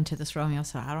cut into this Romeo.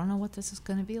 So I don't know what this is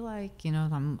going to be like. You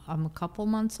know, I'm a couple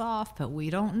months off, but we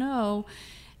don't know.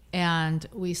 And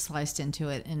we sliced into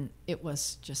it, and it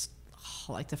was just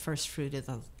like the first fruit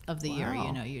of the year.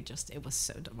 You know, it was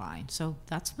so divine. So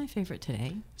that's my favorite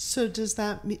today. So does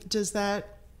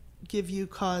that give you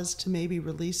cause to maybe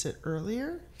release it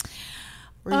earlier?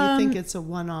 Or you think it's a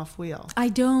one-off wheel? I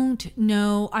don't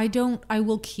know. I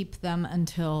will keep them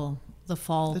until the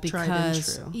fall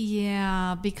because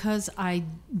I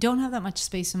don't have that much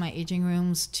space in my aging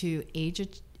rooms to age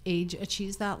a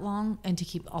cheese that long and to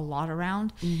keep a lot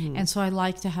around. Mm-hmm. And so I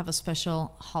like to have a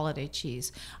special holiday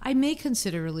cheese. I may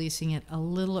consider releasing it a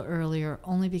little earlier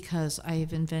only because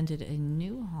I've invented a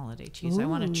new holiday cheese. Ooh. I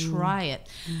want to try it.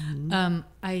 Mm-hmm.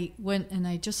 I went and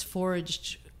I just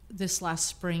foraged this last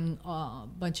spring a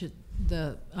bunch of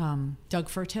the Doug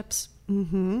fir tips.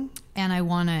 Mm-hmm. And I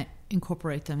want to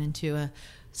incorporate them into a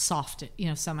soft,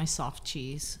 semi-soft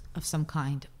cheese of some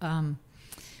kind.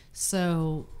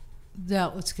 So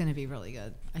that was going to be really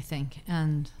good, I think.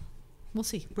 And we'll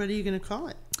see. What are you going to call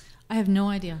it? I have no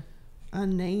idea.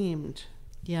 Unnamed.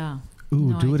 Yeah.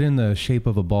 Ooh, do it in the shape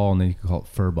of a ball, and then you can call it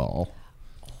fur ball.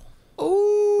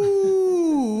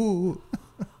 Ooh.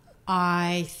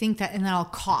 I think that, and then I'll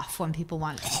cough when people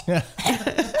want it.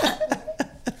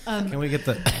 Can we get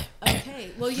the...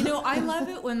 Okay. Well, I love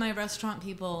it when my restaurant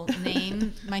people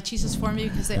name my cheeses for me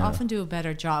because they often do a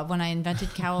better job. When I invented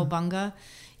cowabunga,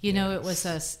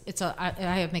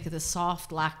 I make it the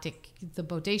soft lactic, the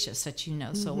bodacious that you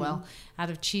know so well out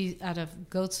of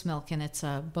goat's milk, and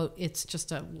it's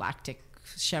just a lactic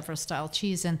chèvre style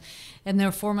cheese, and there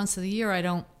are 4 months of the year I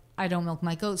don't milk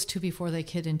my goats, 2 before they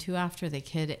kid and 2 after they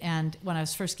kid. And when I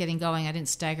was first getting going, I didn't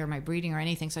stagger my breeding or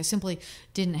anything. So I simply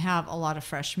didn't have a lot of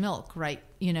fresh milk, right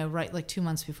like 2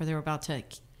 months before they were about to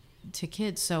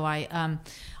kid. So I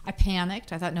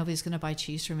panicked. I thought nobody's going to buy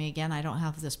cheese from me again. I don't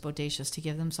have this bodacious to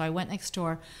give them. So I went next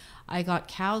door. I got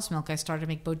cow's milk. I started to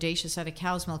make bodacious out of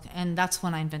cow's milk. And that's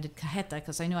when I invented cajeta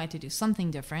because I knew I had to do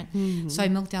something different. Mm-hmm. So I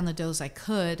milked down the doughs I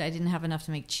could. I didn't have enough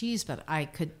to make cheese, but I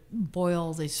could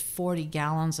boil these 40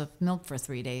 gallons of milk for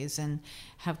 3 days and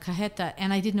have cajeta.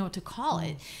 And I didn't know what to call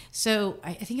it. So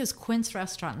I think it was Quint's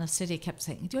restaurant in the city kept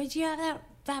saying, do you have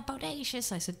that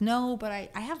bodacious? I said, no, but I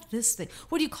have this thing.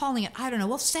 What are you calling it? I don't know.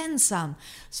 Well, send some.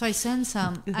 So I send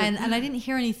some, and I didn't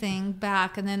hear anything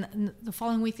back. And then the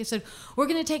following week they said, we're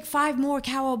going to take 5 more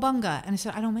cowabunga. And I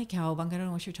said, I don't make cowabunga. I don't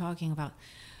know what you're talking about.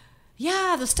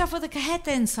 Yeah, the stuff with the cajeta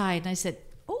inside. And I said,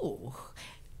 oh,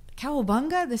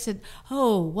 cowabunga? They said,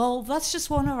 oh, well, that's just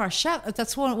one of our chefs.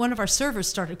 That's one of our servers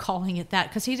started calling it that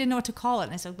because he didn't know what to call it.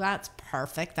 And I said, that's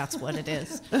perfect. That's what it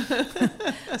is.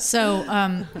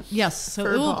 So, yes.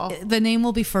 So the name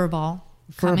will be Furball.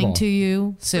 Coming to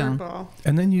you soon. Furball.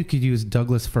 And then you could use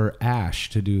Douglas fir ash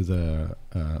to do the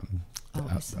a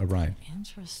rye.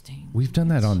 Interesting. We've done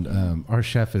that on our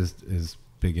chef is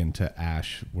big into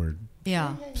ash. We're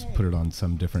just put it on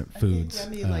some different foods. I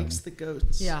think Yummy likes the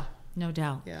goats. Yeah. No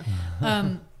doubt. Yeah.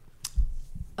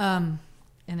 And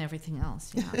everything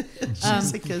else. Yeah.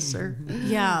 She's a kisser.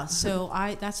 Yeah. So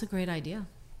that's a great idea.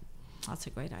 That's a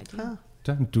great idea.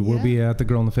 Huh. We'll be at the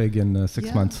Girl in the Fig in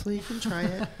 6 months. Well, you can try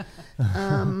it.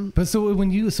 But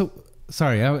so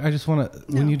sorry, I just want to,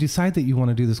 when you decide that you want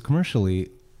to do this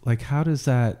commercially, like how does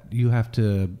that, you have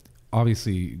to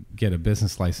obviously get a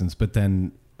business license, but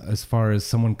then as far as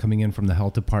someone coming in from the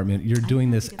health department, you're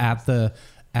doing this at the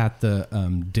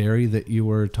dairy that you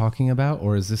were talking about,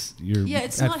 or is this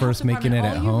it's at first making it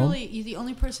at home? The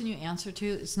only person you answer to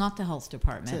is not the health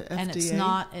department, and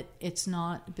it's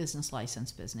not business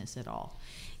license business at all.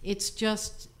 It's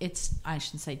I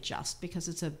shouldn't say just because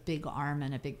it's a big arm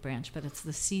and a big branch, but it's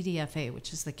the CDFA,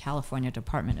 which is the California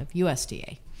Department of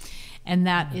USDA, and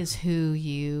that is who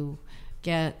you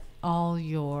get all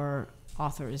your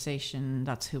authorization.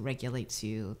 That's who regulates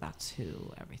you. That's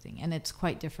who everything, and it's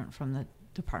quite different from the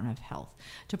Department of Health.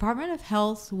 Department of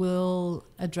Health will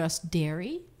address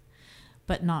dairy,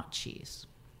 but not cheese.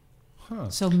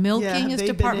 Huh. So milking is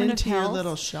Department of Health. Your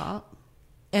little shop,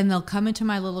 and they'll come into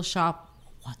my little shop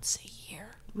once a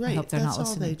year. Right, I hope they're that's not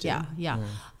listening. All they do. Yeah.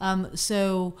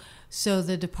 So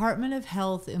the Department of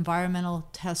Health, Environmental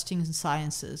Testing and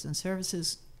Sciences and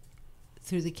Services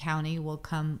through the county will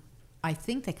come. I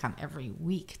think they come every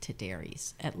week to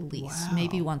dairies at least,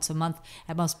 maybe once a month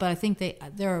at most. But I think the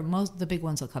big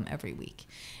ones will come every week,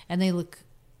 and they look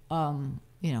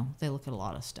they look at a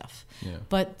lot of stuff. Yeah.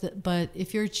 But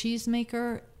if you're a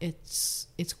cheesemaker,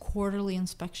 it's quarterly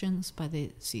inspections by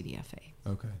the CDFA.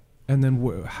 Okay. And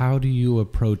then how do you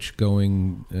approach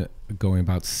going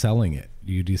about selling it?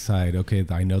 You decide, okay,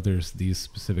 I know there's these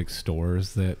specific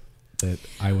stores that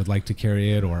I would like to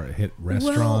carry it, or hit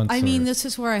restaurants. Well, I mean, this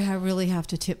is where I really have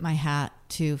to tip my hat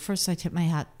to. First, I tip my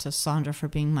hat to Sandra for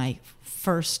being my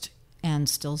first and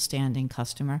still standing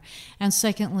customer. And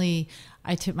secondly,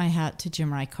 I tip my hat to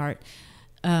Jim Reichart,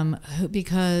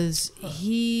 because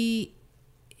he,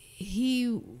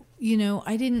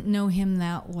 I didn't know him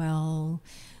that well,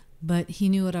 but he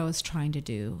knew what I was trying to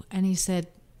do. And he said,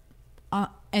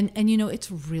 and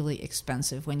it's really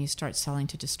expensive when you start selling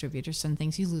to distributors and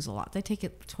things. You lose a lot. They take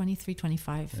it 23,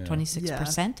 25,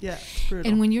 26%. Yeah, it's brutal.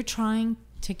 And when you're trying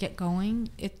to get going,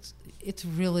 it's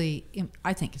really,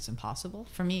 I think it's impossible.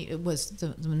 For me, it was,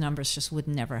 the numbers just would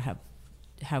never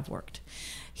have worked.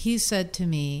 He said to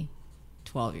me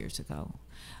 12 years ago,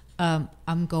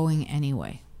 I'm going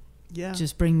anyway. Yeah.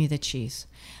 Just bring me the cheese.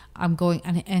 I'm going,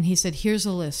 and he said, here's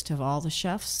a list of all the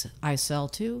chefs I sell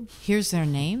to. Here's their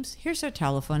names. Here's their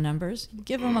telephone numbers.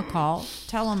 Give them a call.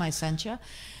 Tell them I sent you.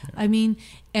 I mean,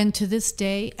 and to this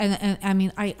day, and I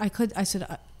mean, I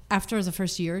said, after the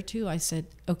first year or two, I said,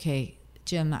 okay,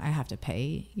 Jim, I have to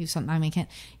pay you something. I mean, he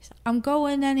said, I'm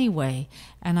going anyway.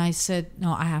 And I said,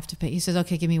 no, I have to pay. He says,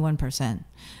 okay, give me 1%.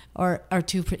 Or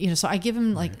 2%, so I give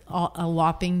him like a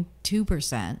whopping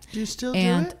 2%. Do you still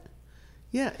and do it?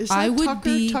 Yeah, is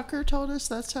that Tucker told us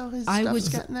that's how his stuff's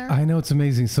getting there? I know, it's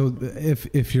amazing. So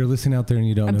if you're listening out there and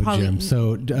you don't know Jim,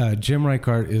 so Jim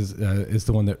Reichart is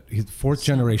the one that he's fourth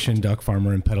generation duck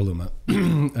farmer in Petaluma.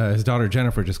 His daughter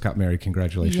Jennifer just got married.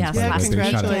 Congratulations! Yes, yeah,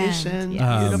 congratulations,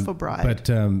 beautiful bride. But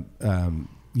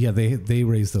they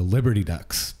raise the Liberty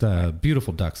ducks, the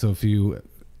beautiful ducks. So if you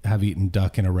have eaten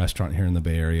duck in a restaurant here in the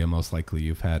Bay Area, most likely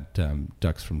you've had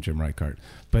ducks from Jim Reichart.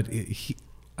 But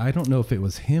I don't know if it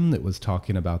was him that was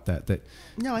talking about that.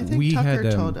 No, I think Tucker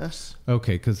told us.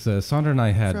 Okay, because Sandra and I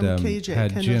had from KJ,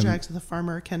 had Kendall Jim. Jackson, the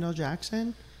farmer Kendall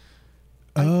Jackson.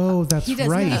 Oh, that's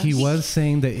right. He was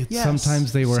saying that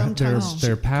sometimes they were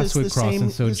their paths would cross,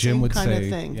 and so Jim would say,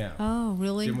 "Yeah." Oh,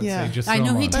 really? Jim would say, just I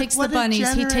know he on. takes the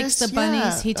bunnies. He takes the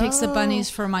bunnies. He takes the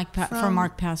bunnies for Mark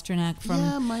Pasternak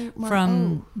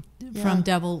from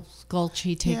Devil's Gulch.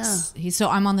 He takes. So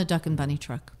I'm on the duck and bunny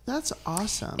truck. That's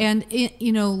awesome. And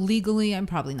legally, I'm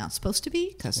probably not supposed to be,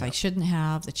 because I shouldn't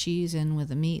have the cheese in with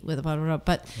the meat with the butter.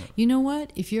 But you know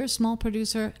what? If you're a small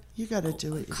producer, you got to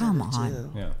do it. Come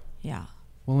on. Yeah.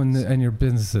 Well, and your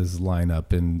businesses line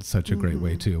up in such a great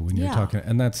way too when you're talking,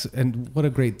 and what a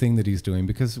great thing that he's doing,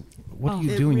 because what are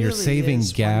you doing? Really, you're saving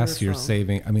gas. Wonderful. You're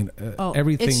saving. I mean,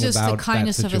 everything it's just about the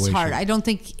kindness that of his heart. I don't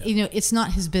think it's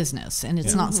not his business, and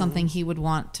it's not something he would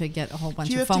want to get a whole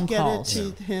bunch of phone calls. Do you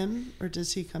have to get it to him, or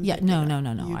does he come? Yeah, no.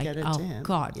 You get it to him.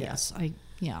 God, yes,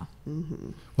 Yeah.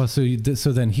 Mm-hmm. Well, so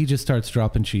then he just starts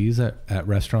dropping cheese at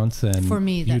restaurants, and for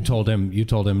me, you told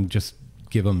him just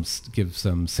give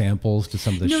some samples to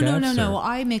some of the chefs? No.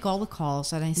 I make all the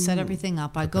calls and I set everything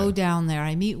up. I go down there.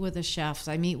 I meet with the chefs.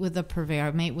 I meet with the purveyor.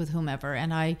 I meet with whomever,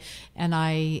 and I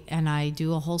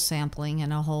do a whole sampling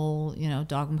and a whole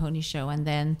dog and pony show, and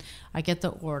then I get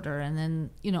the order, and then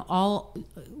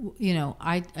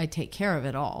I take care of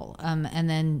it all, and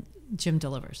then Jim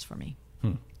delivers for me.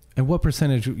 And what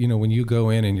percentage, when you go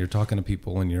in and you're talking to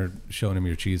people and you're showing them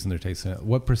your cheese and they're tasting it,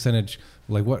 what percentage,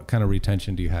 like what kind of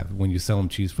retention do you have when you sell them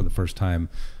cheese for the first time?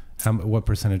 What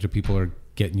percentage of people are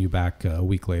getting you back a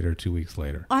week later, 2 weeks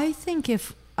later? I think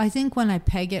when I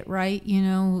peg it right,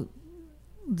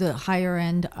 the higher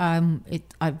end,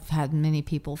 I've had many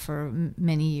people for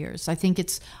many years. I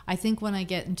think when I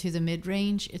get into the mid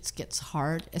range, it gets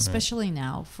hard, especially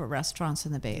now for restaurants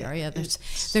in the Bay Area.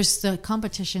 There's the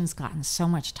competition's gotten so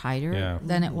much tighter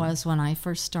than it was when I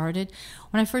first started.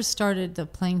 When I first started, the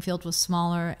playing field was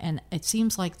smaller, and it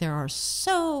seems like there are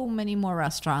so many more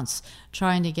restaurants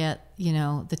trying to get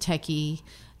the techie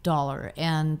dollar,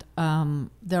 and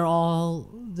they're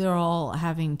all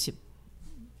having to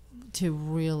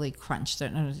really crunch.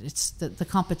 It's the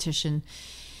competition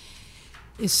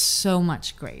is so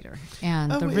much greater,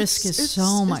 and the risk is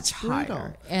so much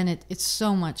higher, and it's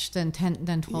so much than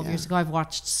 12 years ago. I've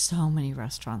watched so many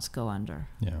restaurants go under.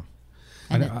 Yeah,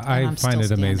 and I find it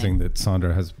amazing that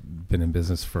Sandra has been in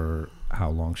business for how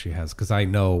long she has, because I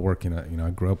know I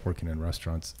grew up working in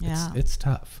restaurants. It's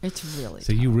tough. It's really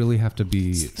so tough. You really have to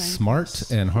be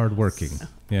smart and hardworking.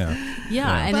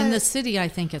 And in the city, I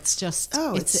think it's just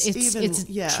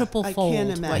it's triple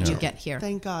fold what you get here.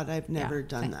 Thank God I've never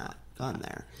done that. gone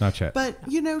there. Not yet. But,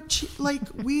 you know, like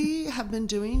we have been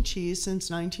doing cheese since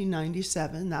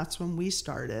 1997. That's when we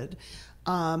started.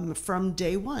 From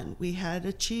day one, we had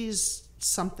a cheese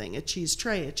something, a cheese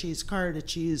tray, a cheese cart, a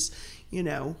cheese, you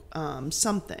know,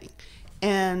 something.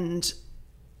 And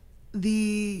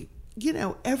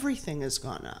everything has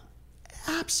gone up.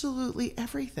 Absolutely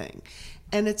everything.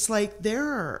 And it's like there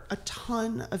are a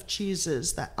ton of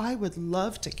cheeses that I would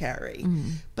love to carry,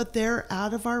 but they're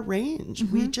out of our range.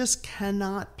 We just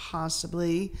cannot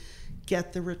possibly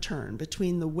get the return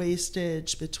between the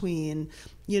wastage, between,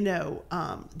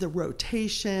 the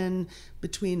rotation,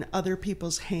 between other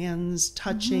people's hands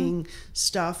touching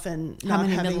stuff and not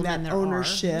having that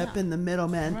ownership and the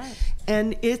middlemen. Right.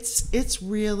 And it's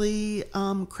really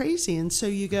crazy. And so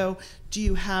you go, do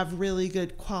you have really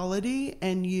good quality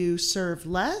and you serve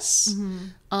less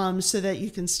so that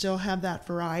you can still have that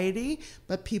variety?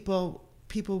 But people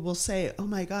will say, oh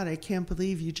my God, I can't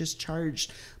believe you just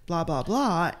charged blah, blah,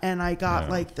 blah. And I got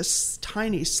like this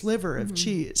tiny sliver of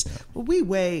cheese. Yeah. Well, we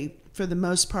weigh, for the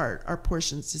most part, our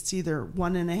portions. It's either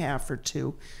 1.5 or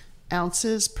 2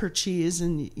 ounces per cheese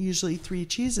and usually 3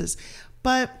 cheeses.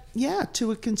 But yeah,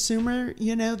 to a consumer,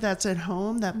 that's at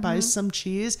home that buys some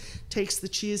cheese, takes the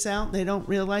cheese out, they don't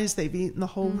realize they've eaten the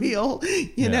whole wheel,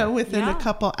 within a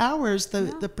couple hours,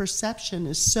 the perception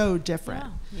is so different.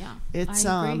 Yeah. It's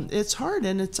hard,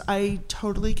 and I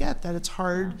totally get that it's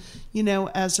hard,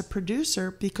 as a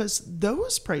producer, because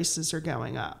those prices are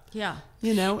going up. Yeah.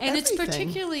 And everything. It's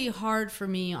particularly hard for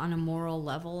me on a moral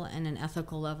level and an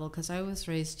ethical level, because I was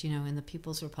raised, in the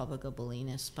People's Republic of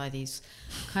Bolinas by these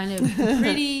kind of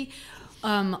pretty,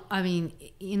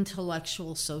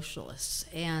 intellectual socialists.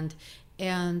 And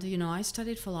I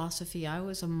studied philosophy. I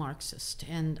was a Marxist,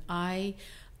 and I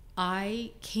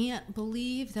can't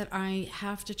believe that I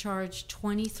have to charge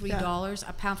 $23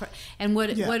 a pound for. And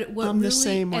what I'm really, the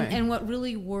same way. And what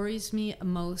really worries me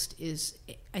most is,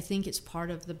 I think it's part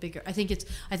of the bigger. I think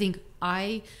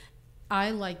I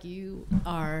like you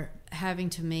are having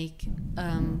to make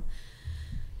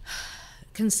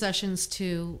concessions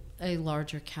to a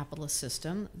larger capitalist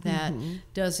system that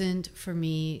doesn't, for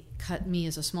me, cut me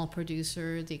as a small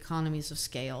producer the economies of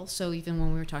scale. So even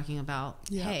when we were talking about,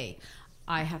 hey,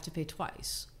 I have to pay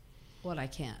twice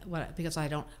because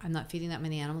I'm not feeding that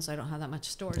many animals. I don't have that much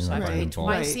storage, so I have to pay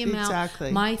twice the amount.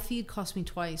 Exactly. My feed costs me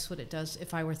twice what it does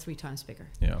if I were 3 times bigger.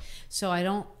 Yeah. So I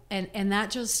don't, and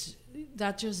that just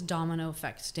domino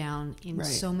effects down in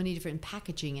so many different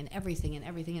packaging and everything.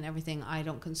 I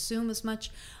don't consume as much.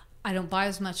 I don't buy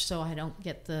as much, so I don't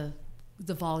get the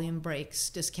volume breaks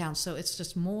discounts. So it's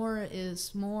just more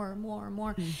is more.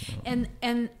 And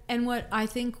what I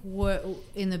think, what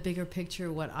in the bigger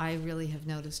picture, what I really have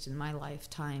noticed in my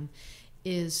lifetime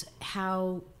is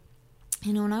how,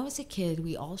 when I was a kid,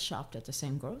 we all shopped at the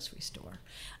same grocery store.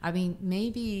 I mean,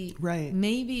 maybe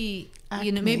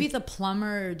the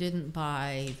plumber didn't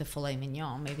buy the filet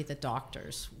mignon. Maybe the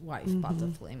doctor's wife bought the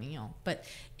filet mignon, but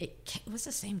it was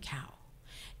the same cow.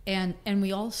 And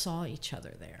we all saw each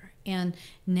other there. And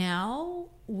now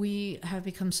we have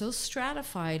become so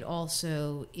stratified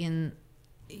also in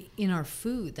our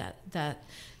food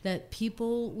that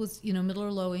people with middle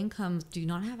or low income do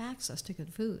not have access to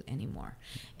good food anymore.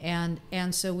 And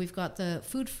so we've got the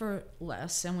food for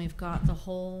less, and we've got the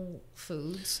whole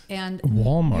foods, and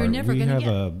Walmart. You're never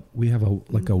we have a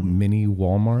mini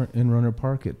Walmart in Rohnert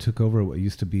Park. It took over what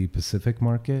used to be Pacific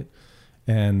Market,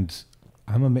 and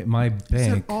my bank. Is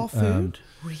it all food?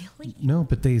 Really? No,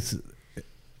 but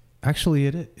actually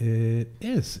it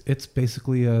is. It's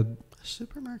basically a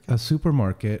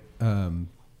supermarket.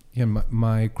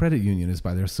 My credit union is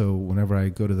by there, so whenever I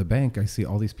go to the bank, I see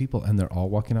all these people, and they're all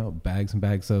walking out with bags and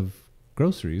bags of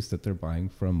groceries that they're buying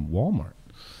from Walmart.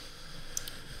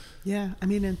 Yeah,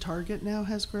 and Target now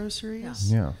has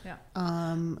groceries. Yeah.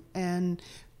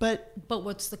 But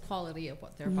what's the quality of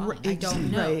what they're buying? I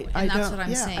don't know. Right. And that's what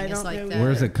I'm saying. It's like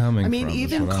where's it coming from?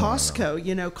 Even Costco,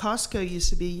 Costco used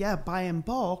to be, buy in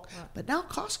bulk, but now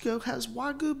Costco has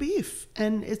Wagyu beef,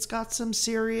 and it's got some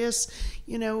serious,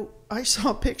 I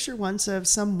saw a picture once of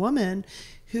some woman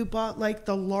who bought like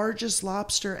the largest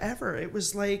lobster ever. It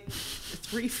was like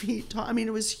 3 feet tall. It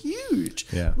was huge.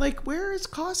 Yeah. Like, where is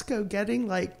Costco getting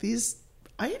like these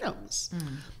items?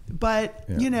 But,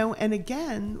 and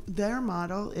again, their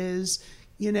model is,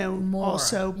 more.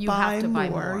 Also you buy have to more. Buy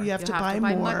more. You have to buy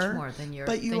more. Much more than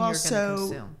but you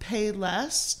also pay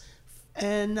less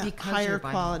and higher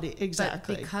quality.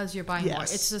 Exactly. But because you're buying more.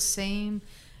 It's the same.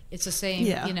 It's the same,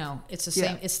 Yeah. it's the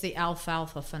same. It's the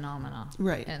alfalfa phenomena,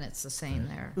 Right. And it's the same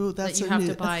there. Oh, that's that you a have new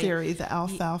to buy. a theory, the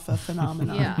alfalfa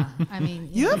phenomenon. Yeah, I mean,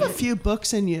 You have a few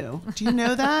books in you. Do you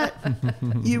know that?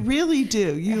 You really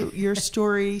do. Your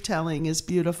storytelling is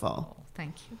beautiful. Oh,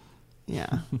 thank you.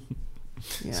 Yeah.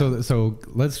 Yeah. So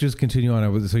let's just continue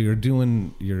on. So you're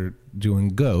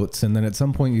doing goats, and then at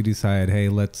some point you decide, hey,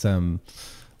 let's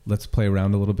play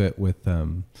around a little bit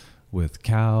with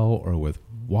cow or with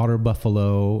water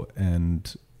buffalo,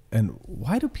 and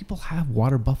why do people have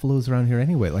water buffaloes around here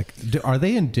anyway? Like, are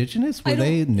they indigenous? Were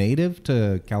they native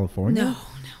to California? No.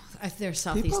 They're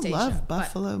Southeast People Asia. love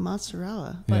buffalo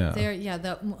mozzarella. But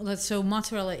so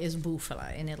mozzarella is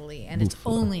bufala in Italy, and it's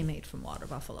only made from water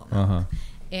buffalo milk. Uh-huh.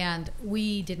 And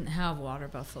we didn't have water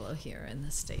buffalo here in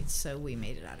the States, so we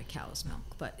made it out of cow's milk.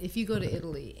 But if you go to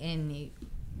Italy,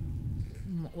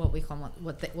 what we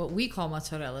call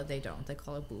mozzarella, they don't. They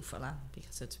call it bufala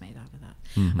because it's made out of that.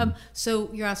 Mm-hmm. So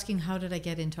you're asking, how did I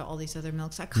get into all these other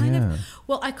milks? I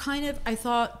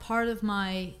thought part of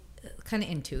my kind of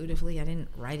intuitively, I didn't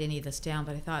write any of this down,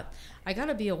 but I thought I got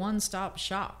to be a one-stop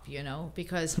shop,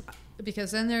 because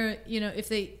then they're, if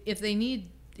they need,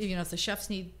 if the chefs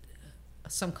need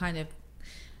some kind of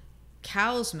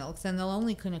cow's milk, then they'll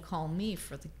only going to call me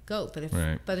for the goat.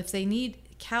 But if they need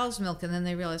cow's milk and then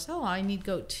they realize, oh, I need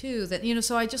goat too, then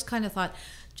so I just kind of thought,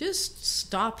 just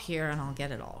stop here and I'll get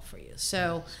it all for you.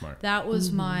 So that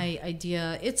was my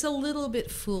idea. It's a little bit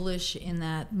foolish in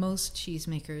that most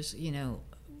cheesemakers,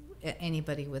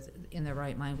 anybody in their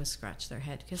right mind would scratch their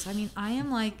head, because I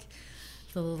am like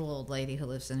the little old lady who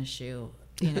lives in a shoe,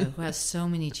 who has so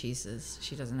many cheeses,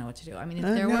 she doesn't know what to do. If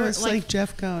there were it's like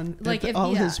Jeff Cohn,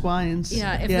 his wines.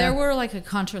 Yeah, if there were like a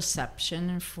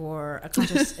contraception for a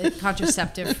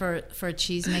contraceptive for a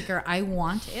cheesemaker, I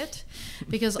want it,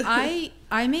 because I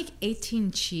make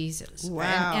 18 cheeses.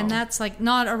 Wow. And that's like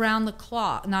not around the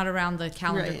clock, not around the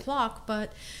calendar clock,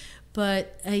 but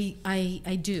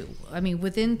I do.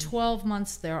 Within 12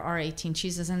 months there are 18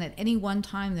 cheeses, and at any one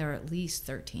time there are at least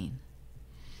 13.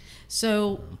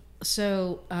 So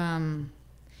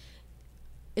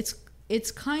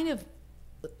it's kind of,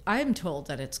 I'm told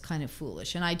that it's kind of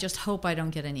foolish, and I just hope I don't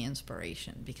get any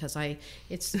inspiration, because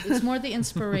it's more the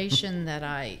inspiration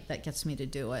that gets me to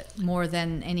do it more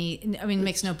than any. It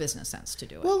makes no business sense to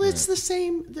do it. Well, it's the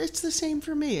same. It's the same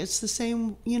for me. It's the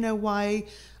same. Why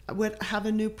I would have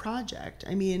a new project.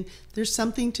 There's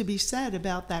something to be said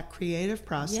about that creative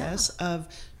process of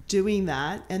doing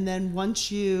that, and then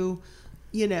once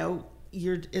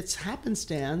it's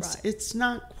happenstance. Right. It's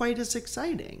not quite as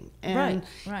exciting, and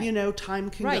time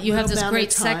can go. You have this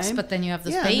great sex, but then you have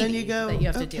this baby, and then you go, that you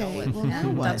have to deal with. Well, now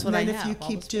what? That's what and then I if have, you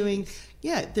keep doing,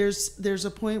 there's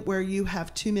a point where you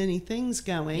have too many things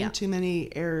going, too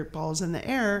many air balls in the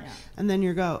air, and then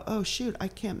you go, oh shoot, I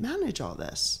can't manage all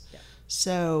this. Yeah.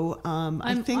 So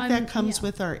I think that comes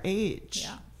with our age.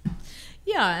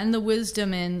 Yeah, and the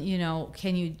wisdom in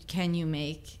can you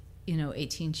make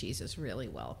 18 cheeses really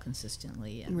well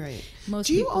consistently. And right.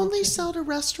 Do you only sell to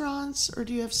restaurants, or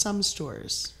do you have some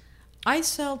stores? I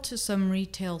sell to some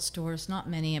retail stores, not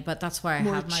many, but that's why I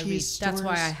have my that's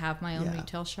why I have my own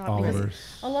retail shop. Oliver's.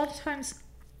 A lot of times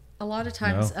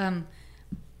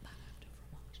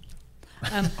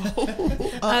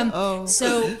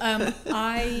so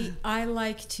I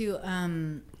like to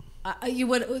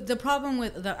the problem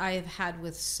that I've had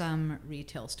with some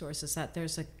retail stores is that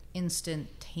there's a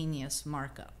instantaneous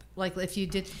markup. Like if you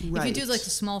do like the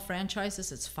small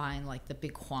franchises, it's fine. Like the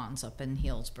Big Juan's up in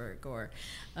Healdsburg, or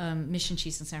Mission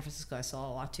Cheese in San Francisco, I sell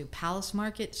a lot too. Palace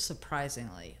Market,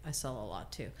 surprisingly, I sell a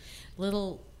lot too.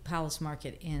 Little Palace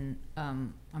Market in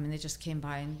they just came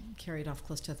by and carried off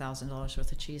close to $1,000 worth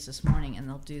of cheese this morning, and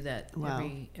they'll do that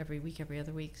every week, every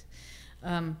other week.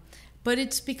 But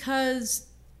it's because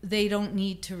they don't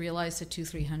need to realize the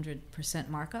 200-300%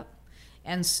 markup.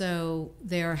 And so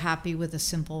they're happy with a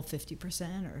simple 50%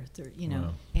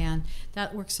 and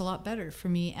that works a lot better for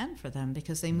me and for them,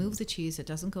 because they move the cheese, it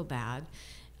doesn't go bad.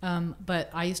 But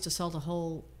I used to sell to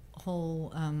Whole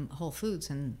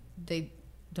Foods, and they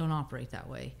don't operate that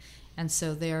way. And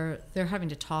so they're having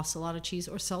to toss a lot of cheese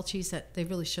or sell cheese that they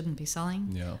really shouldn't be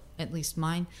selling. Yeah. At least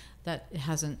mine, that it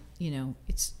hasn't,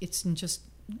 it's just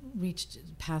reached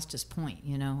past its point,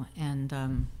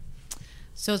 and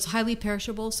so it's highly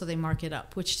perishable, so they mark it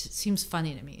up, which seems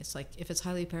funny to me. It's like, if it's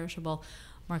highly perishable,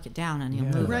 mark it down and you'll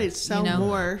move it. Sell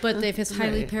more. But if it's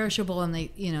highly perishable, and they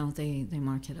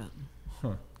mark it up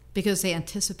because they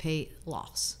anticipate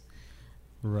loss.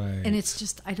 Right. And it's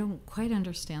just, I don't quite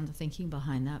understand the thinking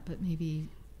behind that, but maybe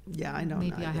Yeah, I know.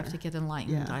 Maybe I have to get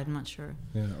enlightened. Yeah. I'm not sure.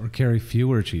 Yeah, or carry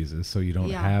fewer cheeses so you don't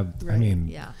have. I Right. mean,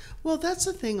 Yeah. Well, that's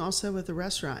the thing also with the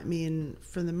restaurant. I mean,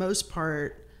 for the most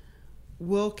part,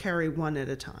 we'll carry one at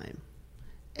a time.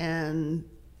 And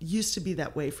used to be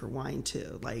that way for wine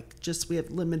too. Like, just we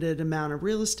have limited amount of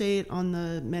real estate on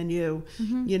the menu,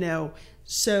 you know.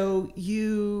 So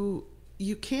you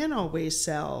can't always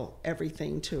sell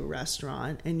everything to a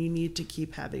restaurant, and you need to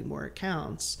keep having more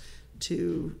accounts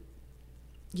to,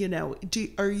 you know, do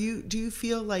you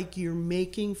feel like you're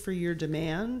making for your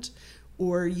demand,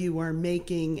 or you are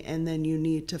making and then you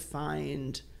need to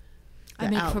find the I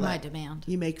make outlet? for my demand.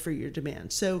 You make for your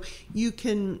demand. So you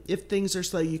can, if things are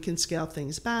slow, you can scale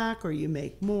things back, or you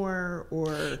make more,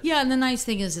 or Yeah, and the nice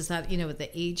thing is that, you know, with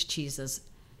the aged cheeses,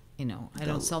 you know, I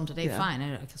don't sell them today, yeah. fine.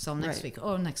 I can sell them next Right. week,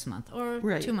 or next month, or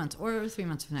Right. 2 months, or 3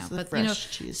 months from now. So the But, you know,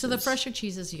 fresh so the cheeses. fresher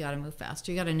cheeses, you got to move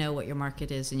faster. You got to know what your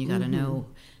market is, and you got to know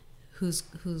who's,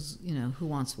 you know, who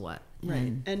wants what.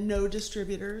 right. And no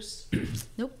distributors.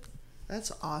 Nope.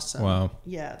 That's awesome. Wow.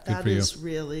 Yeah, Good that for you. is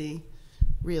really,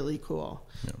 really cool.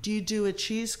 Yeah. Do you do a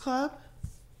cheese club?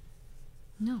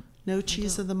 No. No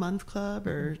cheese of the month club,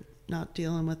 or not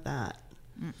dealing with that?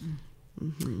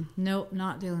 Nope,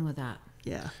 not dealing with that.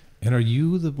 Yeah. and are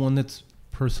you the one that's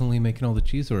personally making all the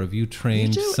cheese, or have you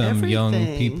trained do some young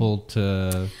everything. people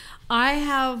to? I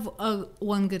have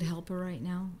one good helper right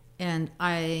now, and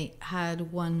I had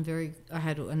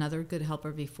another good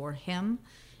helper before him,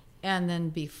 and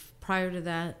then prior to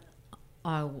that,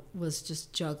 I was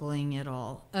just juggling it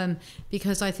all,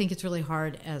 because I think it's really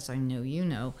hard, as I know you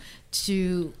know,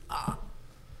 to.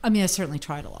 I mean, I certainly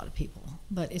tried a lot of people,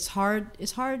 but it's hard.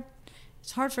 It's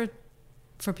hard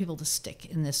for people to stick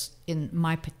in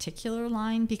my particular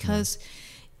line, because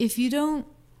if you don't.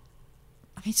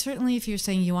 I mean, certainly if you're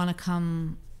saying you want to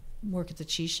come work at the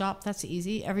cheese shop, that's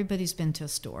easy. Everybody's been to a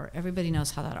store. Everybody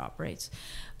knows how that operates.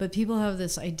 But people have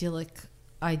this idyllic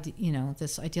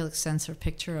sense or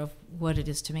picture of what it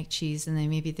is to make cheese, and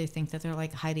maybe they think that they're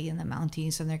like Heidi in the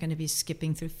Mounties, and they're going to be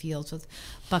skipping through fields with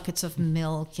buckets of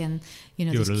milk, and you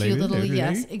know, this cute little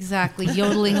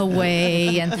yodeling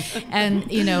away,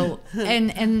 and you know,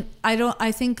 and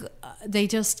I think they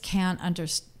just can't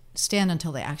understand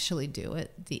until they actually do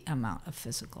it, the amount of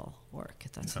physical work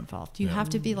that's involved. You have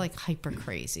to be like hyper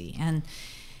crazy, and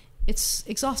it's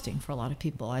exhausting for a lot of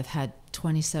people. I've had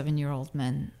 27-year-old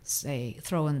men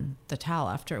throw in the towel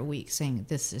after a week, saying,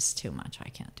 "This is too much. I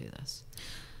can't do this."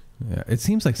 Yeah, it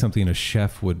seems like something a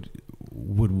chef would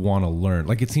want to learn.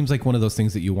 Like, it seems like one of those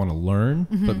things that you want to learn,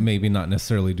 but maybe not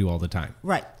necessarily do all the time.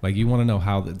 Right. Like, you want to know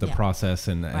how the Yeah. process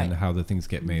and Right. how the things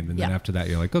get made, and then Yeah. after that,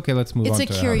 you're like, okay, let's move on. It's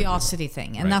a curiosity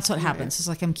thing, and Right. that's what happens. It's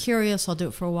like, I'm curious, I'll do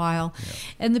it for a while. Yeah.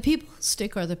 And the people who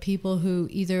stick are the people who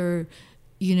either,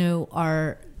 you know,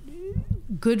 are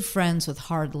good friends with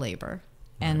hard labor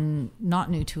and not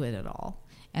new to it at all,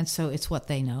 and so it's what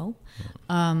they know.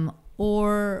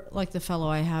 Or like the fellow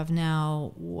I have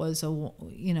now was a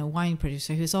wine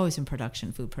producer who's always in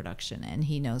production, food production, and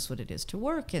he knows what it is to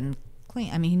work and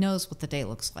clean. I mean, he knows what the day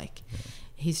looks like.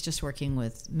 He's just working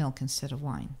with milk instead of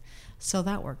wine, so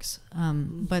that works.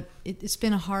 But it's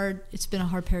been a hard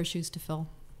pair of shoes to fill.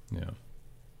 Yeah.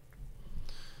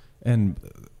 And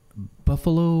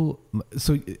buffalo.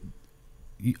 So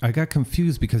I got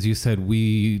confused because you said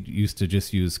we used to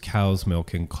just use cow's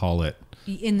milk and call it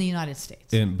In the United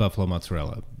States. in buffalo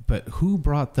mozzarella. But who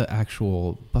brought the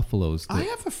actual buffaloes? I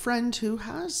have a friend who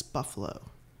has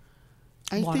buffalo.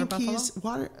 I Water think buffalo? he's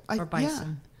water Or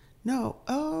bison? Yeah. No.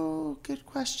 Oh, good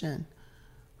question.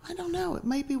 I don't know. It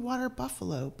might be water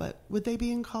buffalo, but would they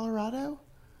be in Colorado?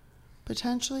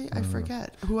 Potentially, I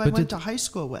forget who I But went did- to high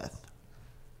school with.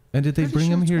 And did they Pretty bring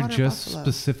sure them it's here water just buffalo.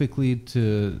 specifically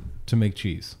to make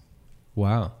cheese?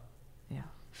 Wow. Yeah.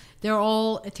 They're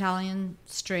all Italian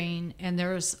strain, and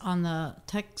there's on the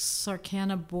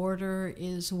Texarkana border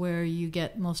is where you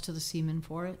get most of the semen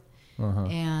for it. Uh-huh.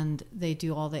 And they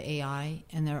do all the AI,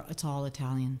 and it's all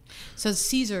Italian. So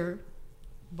Caesar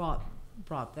brought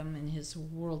them in his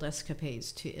world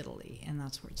escapades to Italy, and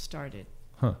that's where it started.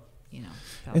 Huh. You know,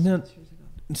 And then- thousands of years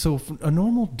ago. So a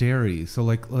normal dairy, so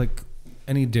like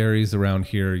any dairies around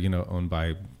here, you know, owned by,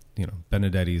 you know,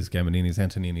 Benedetti's, Gamaninis,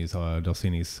 Antoninis,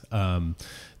 Dulcinis.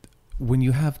 When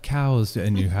you have cows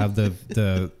and you have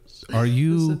the are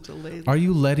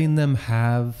you letting them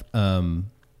have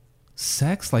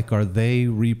sex? Like, are they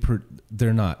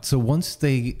they're not. So once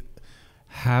they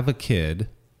have a kid,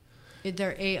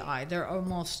 They're AI. They're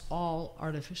almost all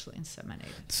artificially inseminated.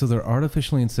 so they're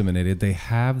artificially inseminated, they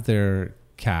have their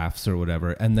calves or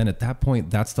whatever, and then at that point,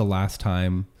 that's the last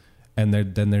time, and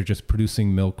they're just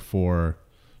producing milk for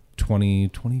 20,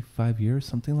 25 years,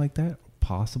 something like that,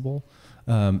 impossible.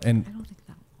 And I don't think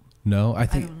that. no, I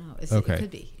think I don't know. okay.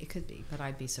 It could be, but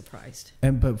I'd be surprised.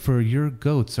 But for your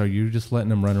goats, are you just letting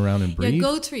them run around and breed? Yeah,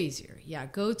 goats are easier. Yeah,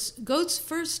 goats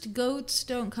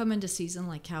don't come into season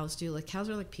like cows do. Like cows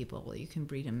are like people. Well, you can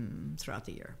breed them throughout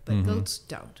the year, but goats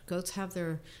don't. Goats have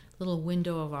their little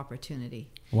window of opportunity.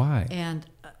 Why? And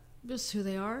just who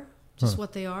they are, just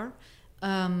what they are.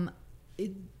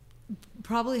 It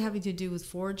probably having to do with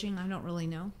foraging. I don't really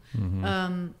know.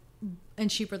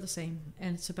 And sheep are the same,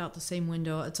 and it's about the same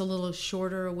window. It's a little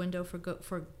shorter a window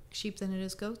for sheep than it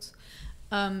is goats,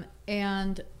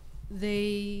 and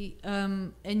they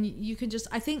and you can just.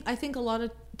 I think a lot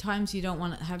of times you don't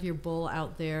want to have your bull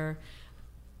out there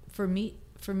for meat.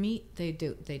 For meat, they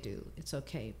do. It's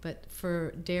okay, but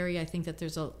for dairy, I think that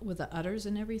there's with the udders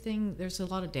and everything. There's a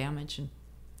lot of damage, and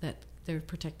that they're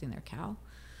protecting their cow,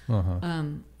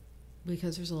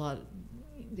 because there's a lot.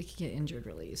 They can get injured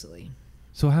really easily.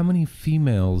 So how many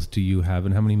females do you have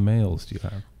and how many males do you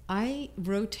have? I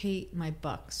rotate my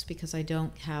bucks because I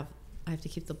have to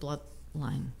keep the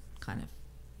bloodline kind of,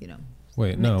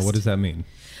 Wait, mixed. no, what does that mean?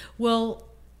 Well,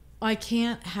 I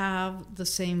can't have the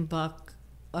same buck,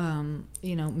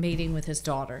 mating with his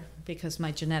daughter because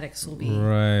my genetics will be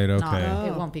right. Okay,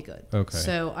 it won't be good. Okay,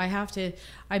 so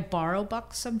I borrow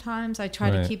bucks sometimes. I try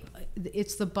to keep.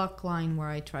 It's the buck line where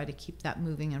I try to keep that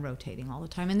moving and rotating all the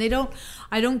time. And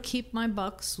I don't keep my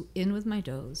bucks in with my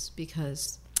does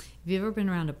because if you've ever been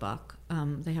around a buck,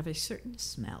 they have a certain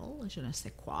smell, je ne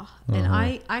sais quoi, and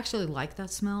I actually like that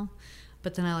smell,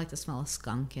 but then I like the smell of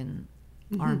skunk and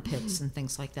armpits and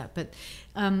things like that. But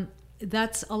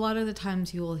that's a lot of the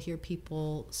times you will hear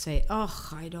people say, "Oh,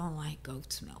 I don't like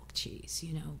goat's milk cheese.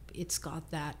 It's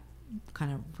got that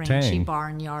kind of ranchy Tang.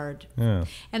 barnyard." Yeah.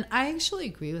 And I actually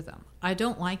agree with them. I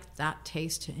don't like that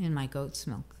taste in my goat's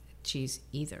milk cheese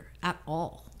either, at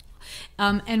all.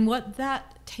 And what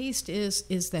that taste is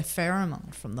the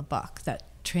pheromone from the buck that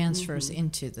transfers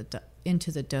into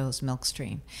the doe's milk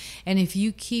stream. And if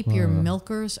you keep your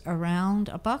milkers around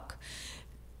a buck,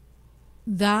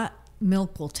 that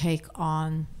milk will take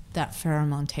on that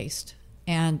pheromone taste,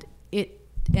 and it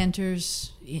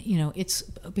enters,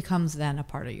 it becomes then a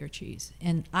part of your cheese.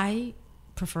 And I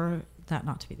prefer that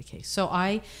not to be the case. So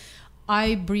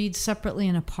I breed separately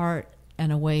and apart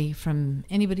and away from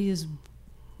anybody who's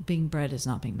being bred is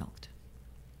not being milked.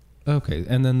 Okay,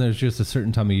 and then there's just a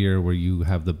certain time of year where you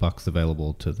have the bucks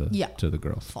available to the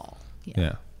girls. Fall.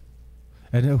 Yeah.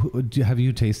 And have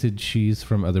you tasted cheese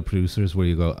from other producers where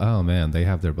you go, oh man, they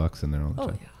have their bucks in there all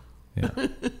the time? Yeah.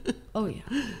 Oh yeah.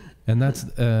 And that's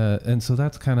and so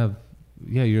that's kind of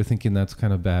you're thinking that's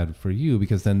kind of bad for you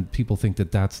because then people think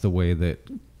that that's the way that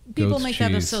people goat's make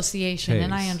that cheese association,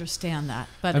 and I tastes. understand that,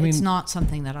 but I mean, it's not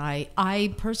something that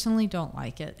I personally don't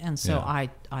like it, and so I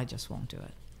just won't do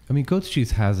it. I mean, goat's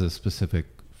cheese has a specific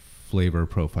flavor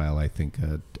profile. I think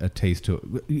a taste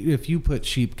to it. If you put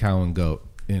sheep, cow, and goat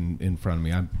in front of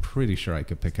me, I'm pretty sure I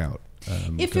could pick out.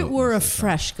 If it were a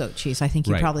fresh goat cheese, I think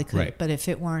you probably could. Right. But if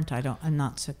it weren't, I'm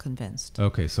not so convinced.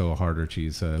 Okay, so a harder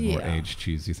cheese, more aged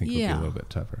cheese, you think would be a little bit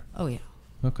tougher? Oh yeah.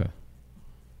 Okay.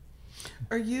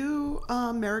 Are you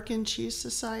American Cheese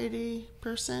Society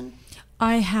person?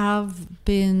 I have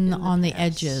been on the past.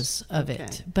 edges of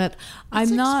it, but It's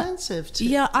I'm not. expensive to,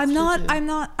 Yeah, I'm to not. do.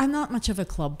 I'm not much of a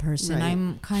club person. Right.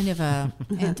 I'm kind of a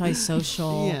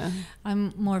antisocial. Yeah.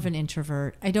 I'm more of an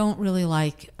introvert. I don't really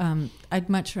like. I'd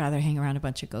much rather hang around a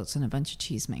bunch of goats and a bunch of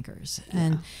cheesemakers,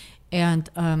 and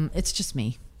it's just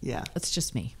me. Yeah. It's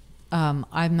just me.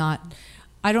 I'm not.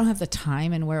 I don't have the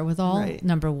time and wherewithal. Right.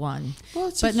 Number one, Well,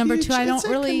 it's but a number huge, two, I don't it's a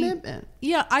really. commitment.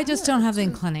 Yeah, I just don't have the it's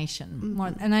a- inclination,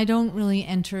 more, and I don't really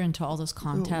enter into all those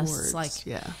contests. Awards,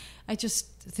 I just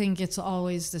think it's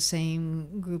always the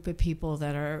same group of people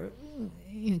that are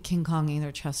King Konging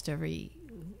their chest every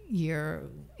year,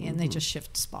 and they just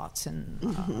shift spots.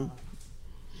 And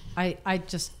I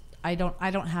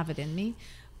don't have it in me,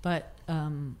 but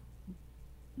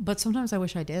sometimes I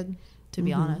wish I did. To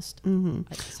be honest,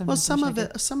 Well, some of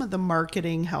the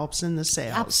marketing helps in the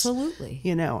sales. Absolutely.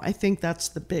 I think that's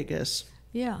the biggest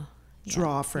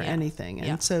draw for anything.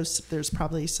 And so there's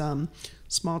probably some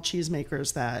small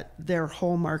cheesemakers that their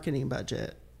whole marketing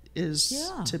budget is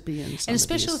to be in some and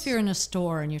especially of these. if you're in a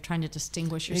store and you're trying to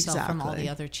distinguish yourself from all Exactly. the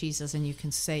other cheeses, and you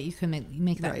can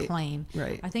make that Right, claim.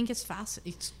 right. I think it's fast.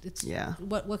 It's Yeah.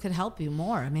 What could help you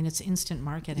more? I mean, it's instant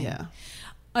marketing. Yeah.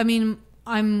 I mean,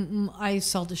 I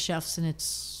sell to chefs, and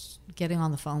it's getting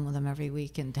on the phone with them every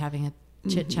week and having a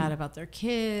chit chat about their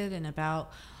kid and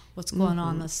about what's going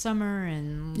on this summer,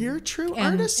 and You're a true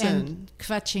and artisan. and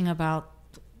kvetching about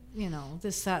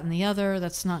this, that, and the other.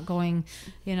 That's not going,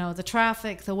 the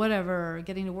traffic, the whatever,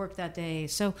 getting to work that day.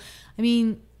 So, I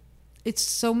mean,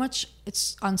 it's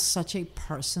on such a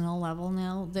personal level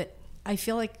now that I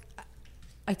feel like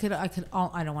I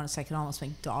don't want to say I could almost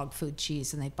make dog food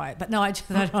cheese and they'd buy it, but no, I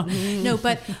don't. No,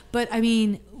 but I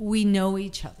mean, we know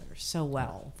each other so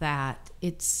well that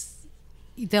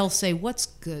they'll say, what's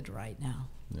good right now?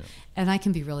 Yeah. And I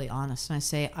can be really honest. And I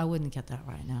say, I wouldn't get that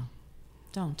right now.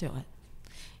 Don't do it.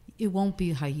 It won't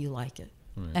be how you like it.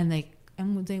 Right.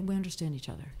 And we understand each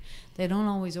other. They don't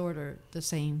always order the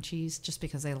same cheese just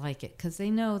because they like it, because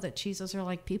they know that cheeses are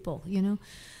like people,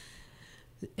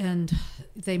 and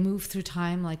they move through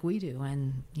time like we do.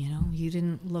 And, you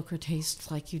didn't look or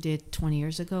taste like you did 20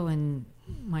 years ago, and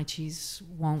my cheese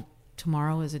won't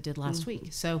tomorrow as it did last week.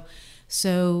 So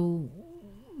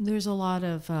there's a lot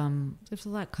of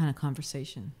kind of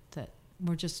conversation that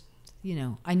we're just,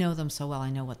 I know them so well. I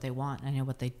know what they want. I know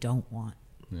what they don't want.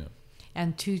 Yeah.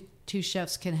 And two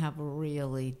chefs can have a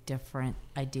really different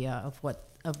idea of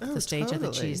the stage of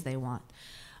the cheese they want.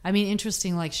 I mean,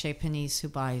 interesting, like Chez Panisse, who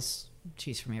buys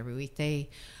cheese from me every week.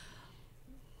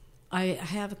 I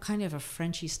have a kind of a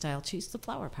Frenchy style cheese, the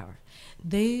Flower Power.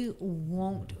 They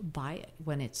won't buy it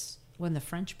when the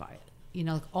French buy it.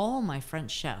 Like all my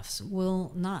French chefs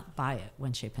will not buy it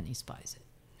when Chez Panisse buys it.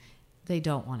 They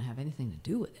don't want to have anything to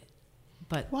do with it.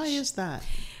 But why is that?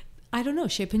 I don't know.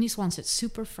 Chez Panisse wants it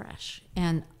super fresh.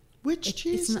 And which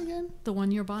cheese again? The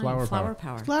one you're buying, Flower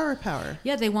Power. Flower Power.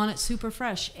 Yeah, they want it super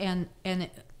fresh. And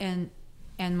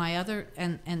my other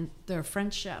and there are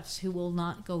French chefs who will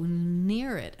not go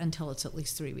near it until it's at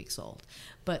least 3 weeks old.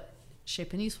 But Chez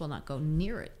Panisse will not go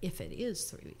near it if it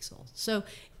is 3 weeks old. So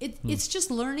it's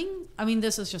just learning. I mean,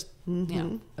 this is just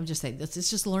I'm just saying this. It's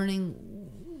just learning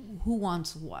who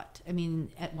wants what. I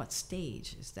mean, at what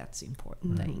stage that's the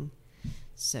important thing.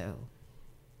 So,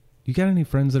 you got any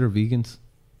friends that are vegans?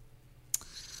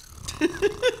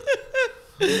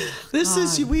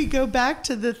 We go back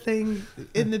to the thing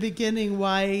in the beginning,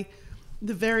 why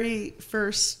the very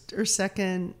first or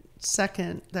second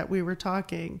that we were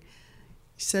talking,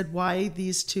 he said, why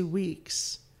these 2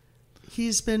 weeks?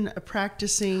 He's been a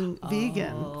practicing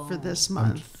vegan for this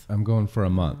month. I'm going for a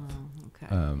month.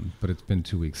 Okay. But it's been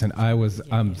 2 weeks, and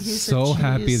I'm so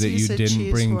happy that you didn't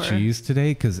bring cheese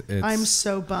today, because I'm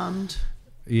so bummed.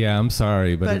 Yeah, I'm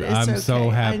sorry, but I'm okay.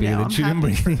 So happy that you didn't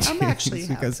bring cheese. I'm actually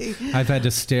because happy. I've had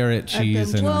to stare at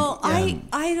cheese.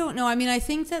 I don't know. I mean, I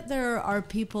think that there are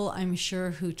people, I'm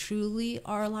sure, who truly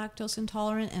are lactose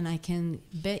intolerant, and I can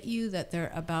bet you that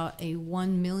they're about a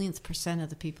 1/1,000,000%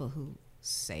 of the people who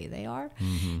say they are.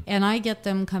 Mm-hmm. And I get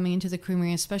them coming into the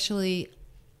Creamery, especially.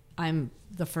 I'm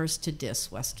the first to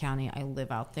diss West County. I live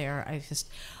out there.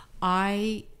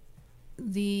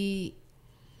 The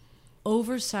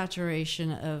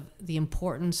oversaturation of the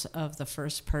importance of the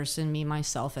first person, me,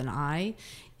 myself, and I,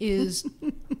 is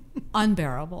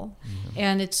unbearable. Mm-hmm.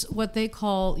 And it's what they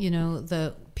call,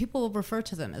 the people will refer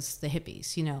to them as the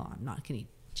hippies. I'm not going to eat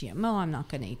GMO. I'm not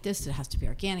going to eat this. It has to be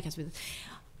organic. It has to be this.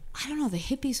 I don't know, the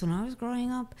hippies, when I was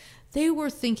growing up, they were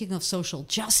thinking of social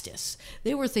justice.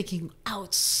 They were thinking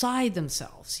outside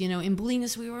themselves. In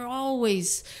Bolinas, we were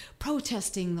always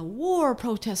protesting the war,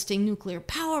 protesting nuclear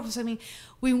power. I mean,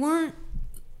 we weren't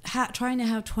trying to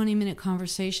have 20-minute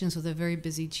conversations with a very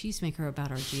busy cheesemaker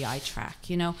about our GI tract.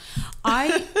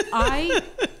 I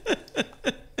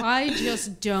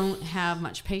just don't have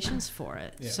much patience for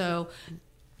it. Yeah. So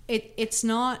it's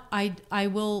not. I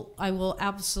will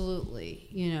absolutely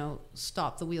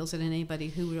stop the wheels at anybody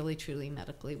who really truly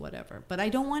medically whatever. But I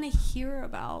don't want to hear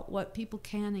about what people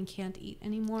can and can't eat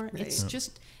anymore. Right. It's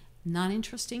just not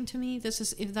interesting to me.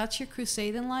 If that's your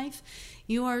crusade in life,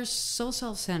 you are so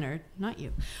self-centered. Not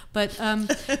you, but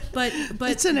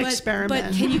it's an experiment.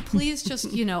 But can you please just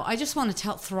I just want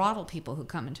to throttle people who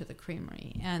come into the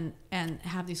Creamery and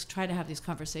try to have these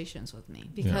conversations with me,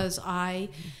 because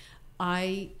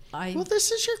well,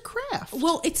 this is your craft.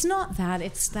 Well, it's not that.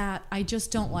 It's that I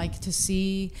just don't like to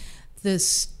see the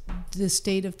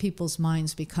state of people's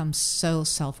minds become so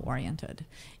self-oriented.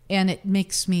 And it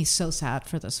makes me so sad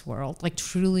for this world. Like,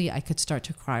 truly, I could start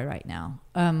to cry right now.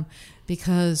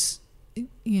 Because,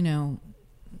 we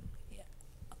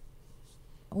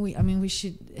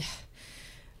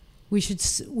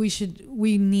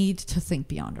need to think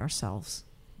beyond ourselves.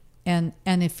 And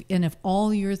if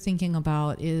all you're thinking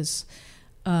about is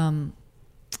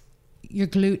your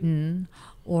gluten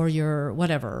or your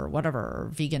whatever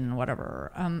vegan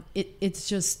whatever, it's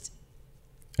just.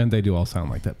 And they do all sound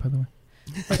like that, by the way.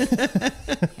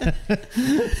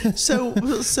 so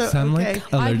sound like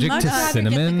allergic to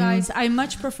cinnamon. I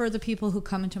much prefer the people who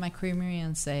come into my Creamery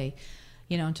and say,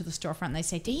 into the storefront and they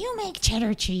say, "Do you make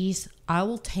cheddar cheese?" I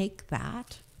will take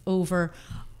that over,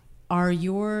 "Are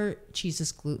your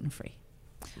cheeses gluten-free?"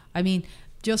 I mean,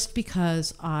 just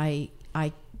because I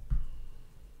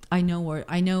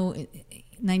know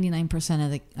 99%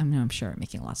 of the, I'm sure I'm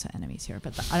making lots of enemies here,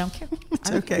 but I don't care.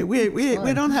 It's okay. We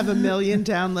don't have 1 million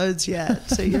downloads yet,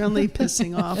 so you're only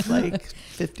pissing off like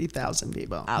 50,000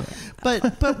 people. Okay.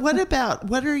 But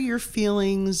what are your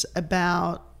feelings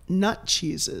about nut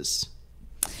cheeses?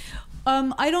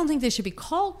 I don't think they should be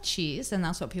called cheese, and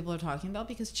that's what people are talking about,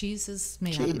 because cheese is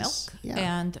made out of milk,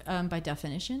 and by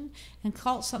definition, and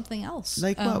call it something else.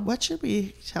 Like what should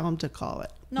we tell them to call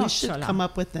it? We should come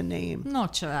up with a name.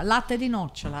 Nocciola, latte di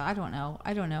nocciola.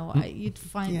 I don't know. You'd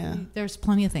find there's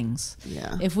plenty of things.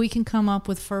 Yeah. If we can come up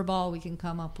with furball, we can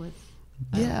come up with.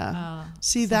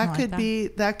 See, that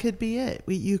could be it.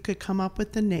 You could come up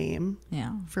with the name.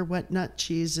 Yeah. For what nut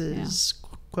cheeses,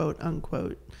 quote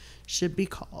unquote, should be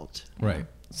called. Right.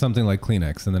 Something like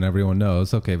Kleenex, and then everyone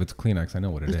knows, okay, if it's Kleenex, I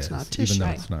know what it is. It's not tissue. Even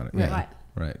though it's not. Yeah.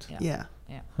 Right. Yeah.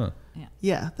 Huh.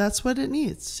 Yeah, that's what it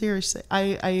needs. Seriously.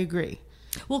 I agree.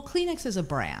 Well, Kleenex is a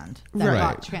brand that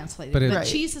got translated, but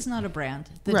cheese is not a brand.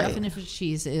 The definition of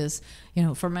cheese is,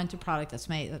 fermented product that's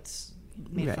made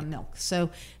from milk. So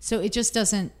it just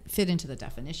doesn't fit into the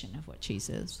definition of what cheese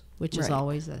is, which is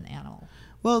always an animal.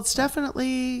 Well, it's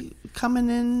definitely coming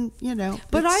in,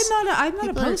 But I'm not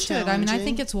opposed to it. I mean, I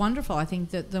think it's wonderful. I think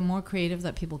that the more creative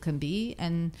that people can be,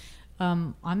 and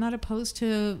I'm not opposed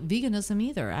to veganism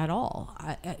either at all.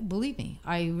 Believe me,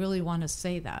 I really want to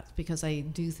say that, because I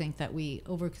do think that we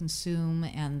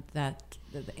overconsume, and that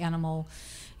the animal,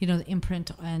 the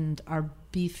imprint and our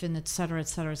beef and et cetera,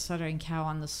 and cow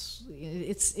on this,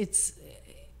 it's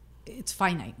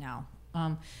finite now.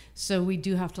 So we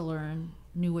do have to learn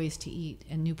new ways to eat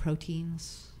and new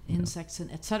proteins, insects, and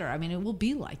et cetera. I mean, it will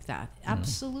be like that.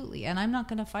 Absolutely. And I'm not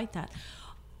going to fight that.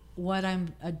 What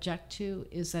I'm object to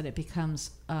is that it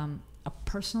becomes a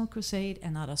personal crusade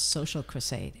and not a social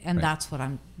crusade. And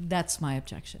that's my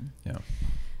objection. Yeah.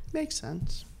 Makes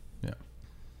sense. Yeah.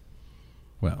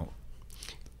 Well,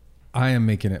 I am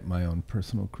making it my own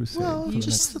personal crusade. Well,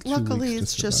 luckily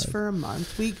it's just for a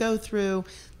month. We go through,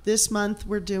 this month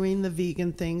we're doing the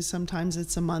vegan thing. Sometimes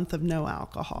it's a month of no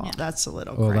alcohol. Yeah. That's a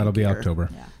little crankier. That'll be October.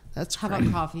 Yeah. That's How great.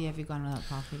 about coffee? Have you gone without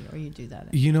coffee, or you do that?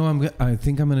 I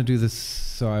think I'm going to do this.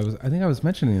 So I think I was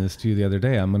mentioning this to you the other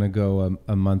day. I'm going to go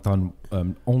a month on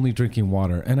only drinking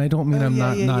water, and I don't mean I'm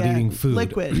not eating food.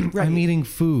 Liquid. Right. I'm eating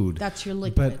food. That's your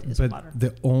liquid. But water.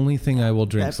 The only thing I will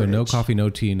drink, Beverage. so no coffee, no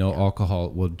tea, no alcohol,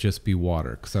 will just be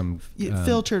water, because I'm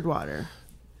filtered water.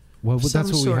 Well,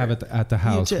 that's what we have at the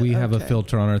house. We have a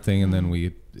filter on our thing, and then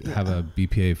we have a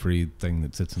BPA-free thing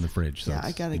that sits in the fridge. So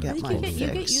I got to get mine fixed. You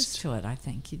get used to it, I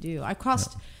think you do. I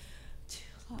crossed,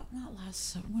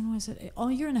 when was it?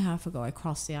 A year and a half ago, I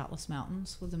crossed the Atlas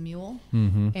Mountains with a mule.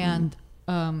 Mm-hmm. And,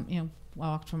 I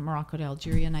walked from Morocco to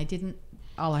Algeria, and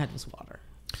all I had was water.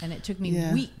 And it took me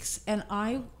weeks. And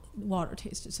water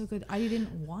tasted so good. I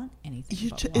didn't want anything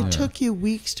but water. It took you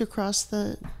weeks to cross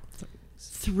the...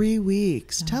 3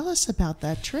 weeks. Tell us about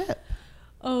that trip.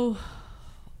 Oh,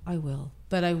 I will.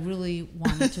 But I really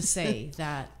wanted to say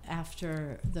that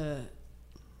after the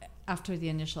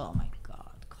initial, oh my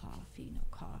God, coffee, no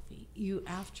coffee. You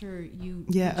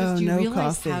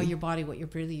realize how your body,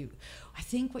 I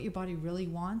think what your body really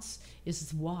wants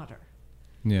is water.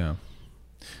 Yeah.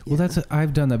 Well,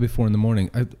 I've done that before in the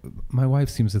morning. My wife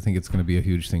seems to think it's going to be a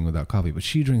huge thing without coffee, but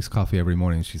she drinks coffee every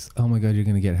morning. She's, oh my God, you're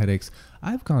going to get headaches.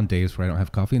 I've gone days where I don't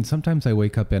have coffee, and sometimes I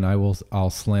wake up and I'll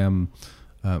slam.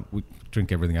 We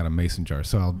drink everything out of mason jars,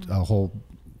 so I'll hold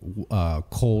a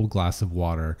cold glass of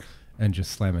water and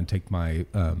just slam and take my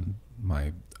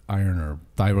my iron or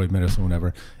thyroid medicine or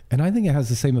whatever, and I think it has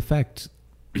the same effect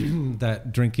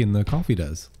that drinking the coffee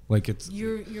does. Like it's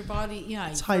your body,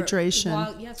 it's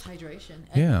hydration. It's hydration.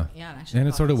 And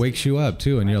it sort of wakes you up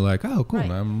too, and you're like, oh, cool, right.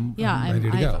 I'm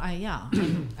ready to go.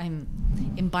 I'm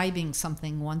imbibing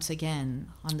something once again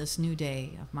on this new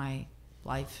day of my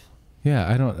life. Yeah,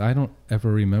 I don't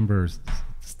ever remember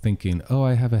thinking, oh,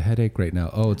 I have a headache right now.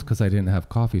 Oh, it's because I didn't have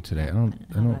coffee today. I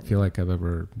don't feel like I've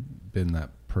ever been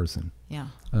that person. Yeah.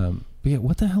 But yeah,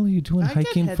 what the hell are you doing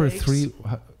hiking for 3?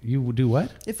 You do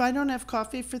what? If I don't have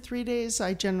coffee for 3 days,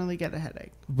 I generally get a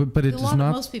headache. But it does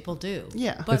not. Most people do.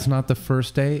 Yeah. But it's not the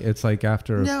first day. It's like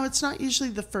after. No, it's not usually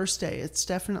the first day. It's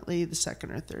definitely the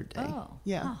second or third day. Oh.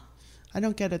 Yeah. Oh. I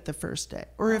don't get it the first day,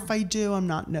 or if I do, I'm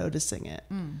not noticing it.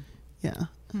 Yeah.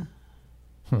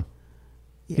 Huh.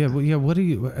 Yeah. What do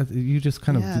you just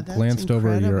kind of glanced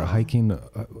over your hiking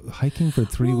for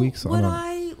 3 weeks? What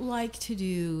I like to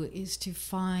do is to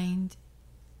find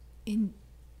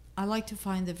I like to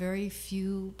find the very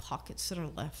few pockets that are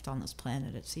left on this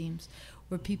planet, it seems,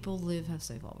 where people live as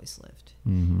they've always lived.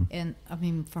 Mm-hmm. And I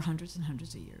mean, for hundreds and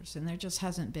hundreds of years. And there just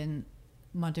hasn't been,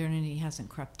 modernity hasn't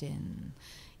crept in,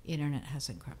 internet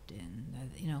hasn't crept in,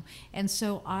 you know. And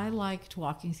so I liked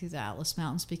walking through the Atlas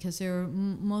Mountains because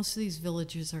most of these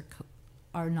villages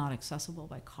are not accessible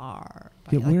by car.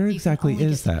 Yeah, where exactly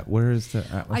is that? Where is the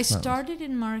Atlas Mountains? I started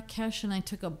in Marrakesh, and I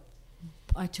took a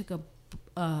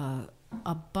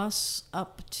bus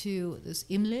up to this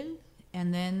Imlil,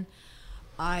 and then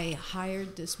I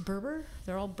hired this Berber.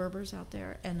 They're all Berbers out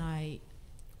there, and I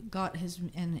got his,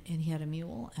 and he had a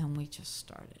mule, and we just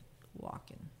started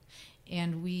walking.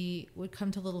 And we would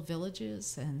come to little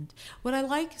villages, and what I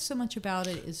like so much about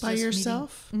it is by just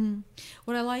yourself.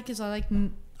 What I like is I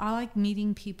like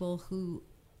meeting people who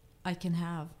I can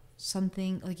have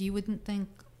something like you wouldn't think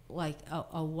like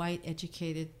a white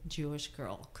educated Jewish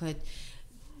girl could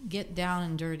get down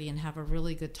and dirty and have a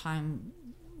really good time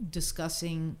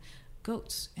discussing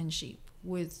goats and sheep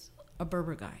with a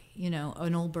Berber guy, you know,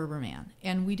 an old Berber man.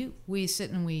 And we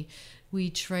sit and we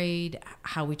trade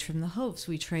how we trim the hooves,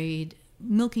 we trade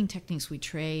milking techniques, we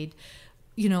trade,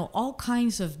 you know, all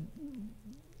kinds of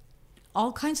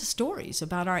stories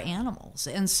about our animals.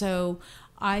 And so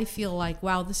I feel like,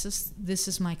 wow, this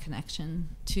is my connection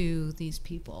to these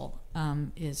people,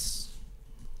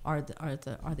 are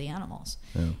the animals.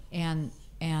 Yeah.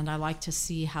 And I like to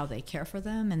see how they care for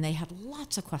them, and they had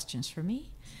lots of questions for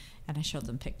me, and I showed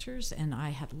them pictures, and I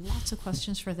had lots of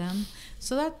questions for them.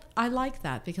 So that I like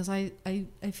that, because I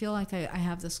feel like I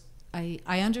have this, I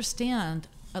understand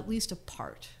at least a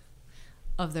part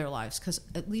of their lives, because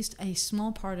at least a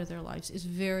small part of their lives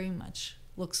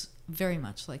looks very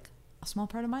much like a small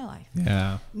part of my life.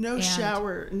 Yeah. No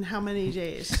shower in how many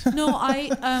days? No,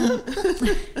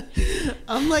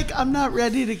 I'm not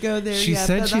ready to go there She yet.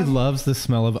 said she loves the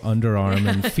smell of underarm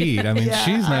and feet. I mean, Yeah,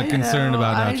 she's not concerned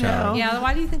about not showering. Yeah,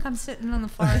 why do you think I'm sitting on the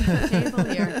far end of the table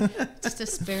here? Just to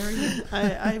spare you.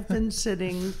 I've been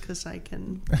sitting because I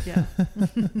can, yeah.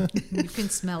 You can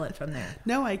smell it from there.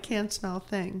 No, I can't smell a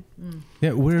thing.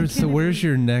 Yeah, where's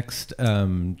your next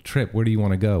trip? Where do you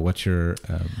want to go? What's your...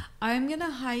 I'm going to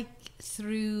hike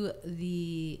through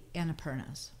the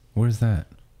Annapurnas. Where's that?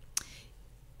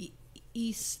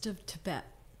 East of Tibet.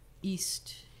 The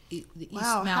East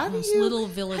Wow, Mountains, little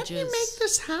villages. How do you make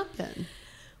this happen?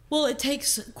 Well, it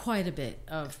takes quite a bit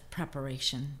of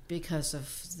preparation because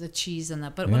of the cheese and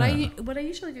that. But Yeah. what I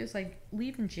usually do is like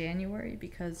leave in January,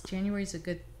 because January is a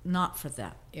good, not for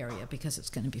that area because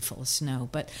it's going to be full of snow.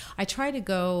 But I try to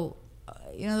go.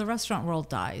 You know, the restaurant world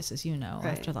dies, as you know,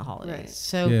 Right, after the holidays. right.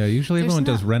 So Yeah, usually there's everyone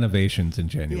does not- renovations in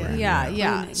January. Yeah.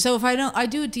 Cleaning. So if I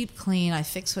do a deep clean, I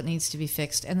fix what needs to be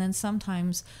fixed, and then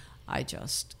sometimes I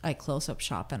close up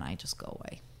shop and I just go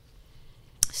away.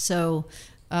 So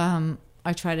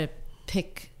I try to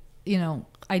pick, you know,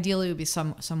 ideally it would be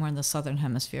somewhere in the southern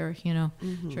hemisphere, you know,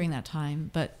 during that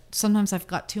time. But sometimes I've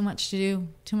got too much to do,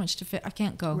 too much to fit. I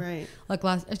can't go. Right. Like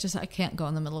I can't go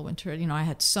in the middle of winter. You know, I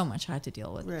had so much I had to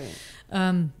deal with.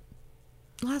 Right.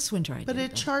 Last winter I did. But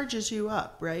it though. charges you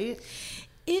up, right?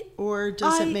 It Or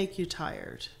does it make you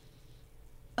tired?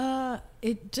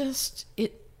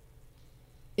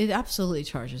 It absolutely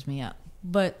charges me up,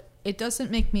 but it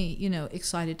doesn't make me, you know,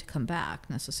 excited to come back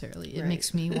necessarily. It Right.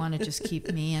 makes me want to just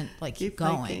keep me and like keep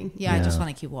going. hiking. Yeah, I just Yeah.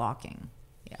 want to keep walking.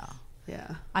 Yeah.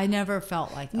 Yeah. I never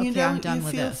felt like, You okay, don't, I'm done you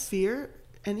with feel this. fear?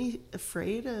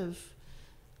 Afraid of?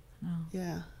 No.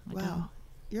 Yeah. I Wow. don't.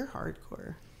 You're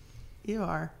hardcore. You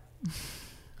are.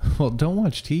 Well, don't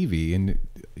watch TV and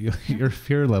your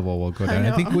fear level will go down. I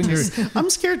know. think when you're...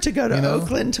 I'm scared to go to You know?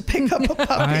 Oakland to pick up a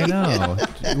puppy. I know.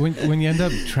 When you end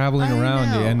up traveling I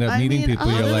around, you know. end up I meeting mean, people,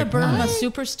 I you're live like, in Burma I-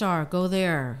 Superstar, go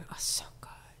there. Oh, so good.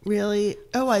 Really?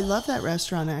 Oh, I love that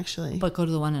restaurant actually. But go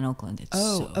to the one in Oakland. It's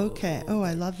Oh, so okay. Oh,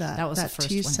 I love that. That was that the first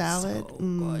tea one. salad. So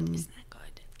good. Isn't that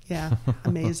good? Yeah,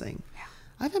 amazing.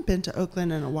 I haven't been to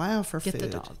Oakland in a while for Get food. the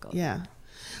dog, go. Yeah.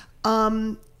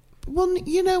 Well,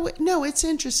 you know, no, it's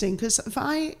interesting because if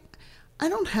I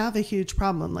don't have a huge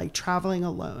problem like traveling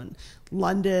alone.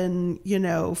 London, you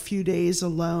know, a few days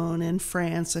alone in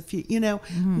France,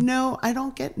 no, I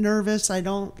don't get nervous. I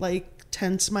don't like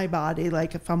tense my body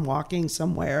like if I'm walking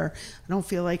somewhere. I don't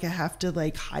feel like I have to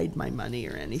like hide my money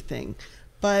or anything.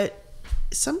 But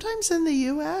sometimes in the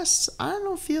US, I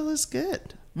don't feel as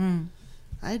good.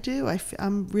 I do.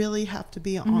 I'm really have to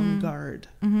be on guard.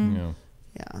 Yeah.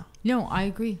 Yeah. No, I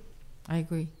agree.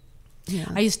 Yeah.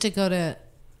 I used to go to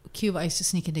Cuba. I used to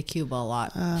sneak into Cuba a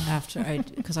lot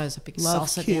because I was a big Love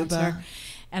salsa Cuba. dancer,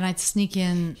 and I'd sneak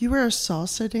in. You were a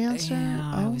salsa dancer?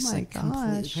 Yeah, I Oh was my like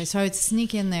completely gosh. crazy. So I'd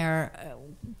sneak in there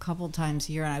couple times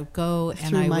a year, and I would go and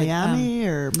Through I would Miami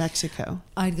or Mexico?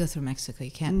 I'd go through Mexico.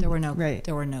 You can't. There were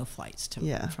no flights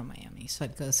from Miami, so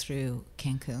I'd go through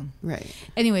Cancun. Right.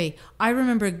 Anyway, I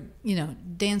remember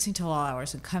dancing till all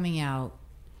hours and coming out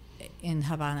in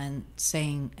Havana and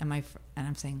saying,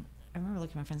 I'm saying, I remember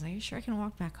looking at my friends like, "Are you sure I can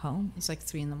walk back home?" It's like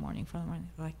 3 a.m, 4 a.m.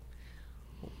 They're like,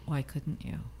 "Why couldn't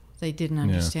you?" They didn't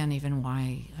understand even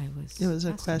why I was. It was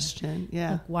a question.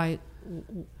 Yeah. Like,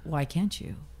 why can't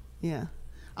you? Yeah.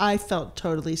 I felt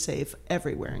totally safe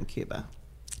everywhere in Cuba.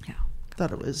 Yeah.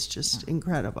 Thought it was just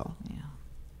incredible. Yeah.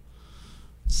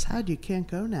 Sad you can't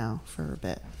go now for a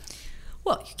bit.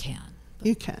 Well, you can.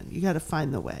 You can. You got to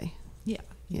find the way. Yeah.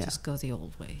 You just go the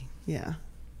old way. Yeah.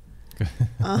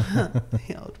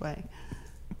 The old way.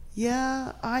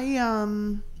 Yeah.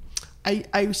 I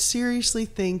seriously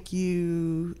think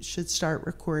you should start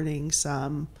recording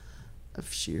some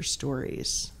of your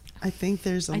stories. I think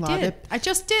there's a lot of... I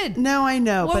just did. No, I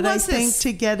know, What but I was think this?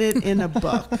 to get it in a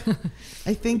book,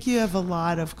 I think you have a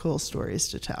lot of cool stories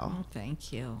to tell. Oh,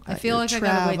 thank you. I About feel your like I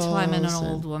gotta wait till I'm an travels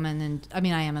old woman, and I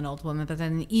mean I am an old woman, but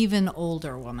then an even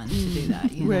older woman to do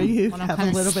that. Where you when I'm have a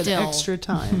kinda little bit still. extra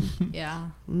time. Yeah.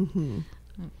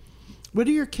 What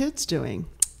are your kids doing?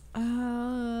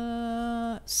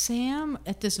 Sam,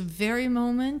 at this very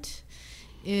moment,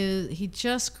 he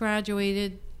just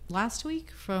graduated last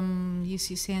week from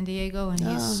UC San Diego, and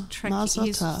he's trekking. Mazel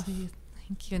tov.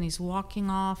 Thank you. And he's walking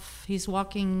off. He's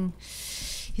hiking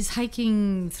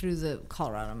through the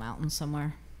Colorado mountains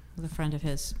somewhere with a friend of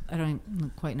his. I don't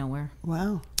quite know where.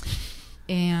 Wow.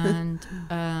 And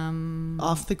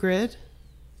Off the grid?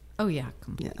 oh yeah,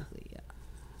 completely. Yeah.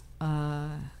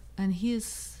 And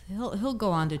he'll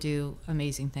go on to do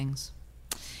amazing things.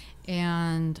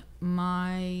 And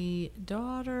my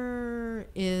daughter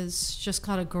is just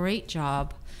got a great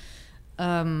job.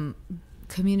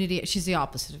 Community. She's the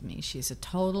opposite of me. She's a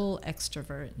total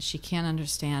extrovert. She can't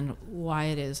understand why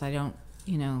it is I don't,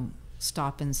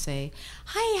 stop and say,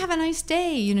 "Hi, have a nice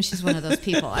day." She's one of those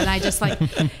people, and I just like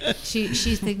she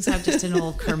thinks I'm just an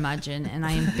old curmudgeon, and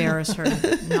I embarrass her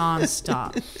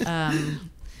nonstop.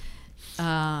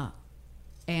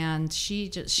 And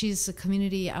she's a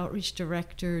community outreach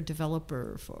director,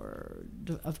 developer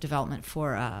of development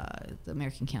for the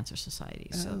American Cancer Society.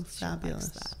 So fabulous!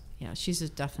 That. Yeah, she's a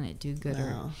definite do-gooder,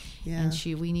 Wow. Yeah. and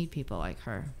we need people like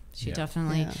her. She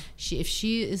definitely Yeah. if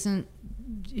she isn't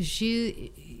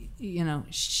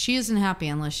happy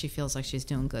unless she feels like she's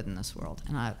doing good in this world.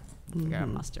 And I figure I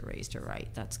must have raised her right.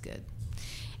 That's good.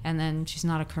 And then she's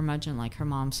not a curmudgeon like her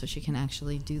mom, so she can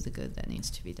actually do the good that needs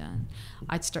to be done.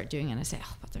 I'd start doing it, and I say,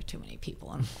 "Oh, but there are too many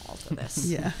people involved with this."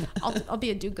 Yeah. I'll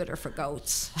be a do-gooder for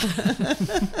goats.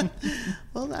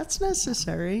 Well, that's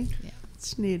necessary. Yeah.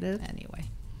 It's needed.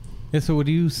 Anyway. Yeah, so would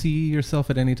you see yourself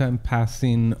at any time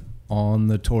passing on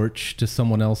the torch to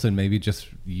someone else, and maybe just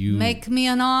you Make me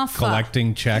an offer.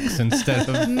 collecting checks instead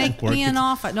of Make working? me an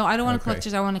offer. No, I don't want to Okay. collect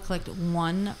checks. I want to collect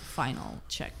one final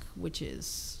check, which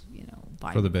is,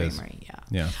 buy For the biz. Creamery.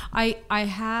 Yeah. Yeah. I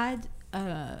had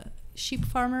a sheep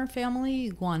farmer family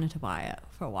who wanted to buy it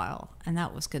for a while, and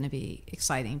that was going to be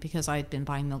exciting because I'd been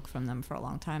buying milk from them for a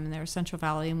long time, and they were Central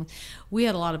Valley, and we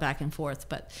had a lot of back and forth,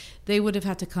 but they would have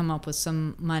had to come up with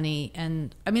some money,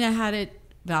 and I mean I had it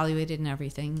evaluated and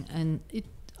everything, and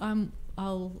I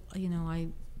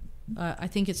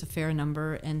think it's a fair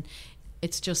number, and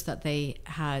it's just that they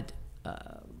had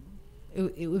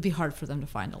it would be hard for them to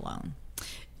find a loan.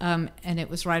 And it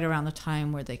was right around the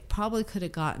time where they probably could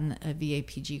have gotten a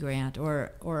VAPG grant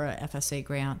or a FSA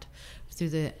grant through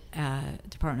the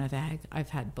Department of Ag. I've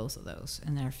had both of those,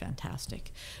 and they're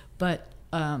fantastic. But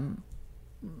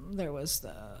there was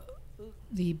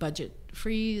the budget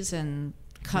freeze and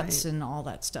cuts and all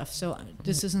that stuff. So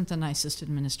this isn't the nicest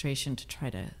administration to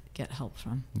try to get help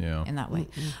from in that way.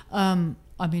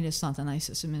 I mean, it's not the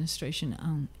nicest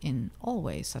administration in all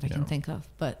ways that I can think of,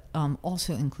 but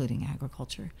also including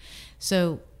agriculture.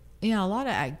 So, a lot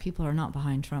of ag people are not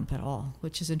behind Trump at all,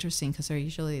 which is interesting because they're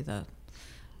usually the,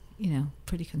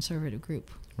 pretty conservative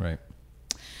group. Right.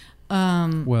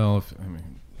 Well,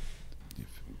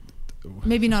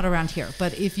 maybe not around here,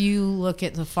 but if you look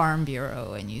at the Farm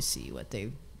Bureau and you see what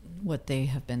they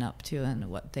have been up to and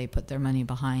what they put their money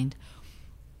behind,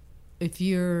 if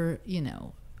you're,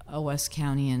 a West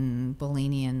Countyan,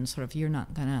 Bolenian, sort of, you're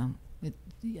not gonna.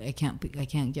 I can't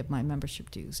give my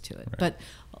membership dues to it, right.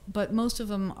 but most of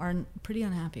them are pretty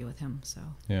unhappy with him. So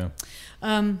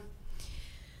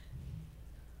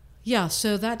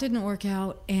so that didn't work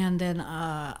out, and then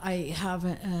I have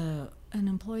an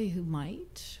employee who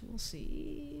might. We'll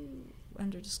see.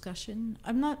 Under discussion.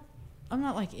 I'm not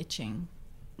like itching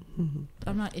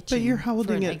I'm not itching. But you're for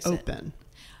holding an it exit. open.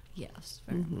 Yes,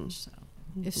 very much so.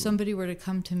 If somebody were to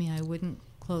come to me, I wouldn't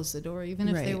close the door. Even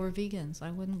if they Right. were vegans,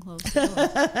 I wouldn't close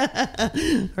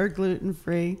the door. Or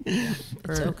gluten-free.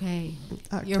 It's okay.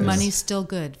 Your lactose. money's still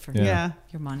good for Yeah.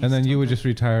 Your money's And then still you would good. just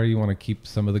retire. You want to keep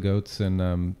some of the goats and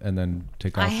then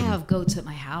take off. I have goats at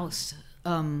my house.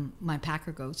 My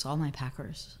Packer goats, all my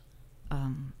Packers.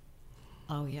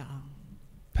 Oh yeah.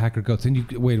 Packer goats. And you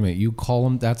wait a minute. You call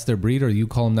them that's their breed, or you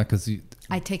call them that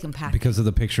I take them packing. because of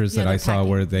the pictures that they're I saw packing.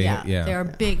 where they they're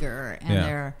bigger and Yeah.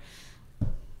 they're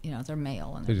they're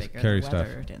male and They they're just bigger, carry they're stuff.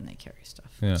 weathered, and they carry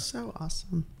stuff. yeah So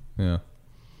awesome. yeah.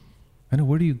 I know.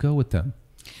 Where do you go with them?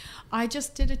 I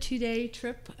just did a 2-day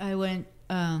trip. I went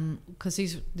because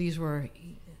this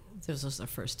was their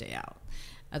first day out,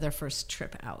 their first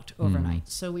trip out overnight.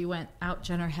 So we went out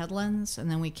Jenner Headlands,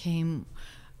 and then we came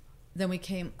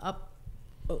up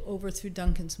over through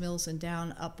Duncan's Mills and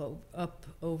down up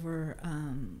over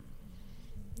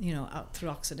out through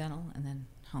Occidental and then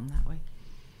home that way.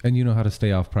 And you know how to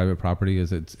stay off private property?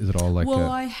 Is it all like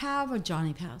Well, I have a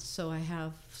Johnny Pass, so I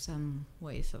have some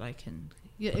ways that I can.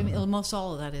 Yeah, I mean, most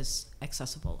all of that is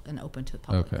accessible and open to the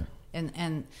public. Okay.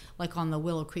 And like on the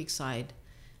Willow Creek side,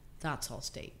 that's all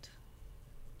state.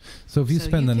 so if you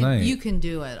spend the night, you can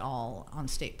do it all on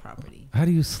state property. how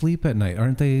do you sleep at night?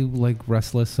 Aren't they like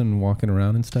restless and walking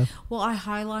around and stuff? Well, I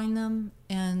highline them,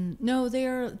 and no,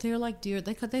 they're like deer.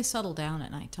 They settle down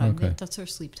at nighttime. Okay. That's their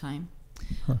sleep time.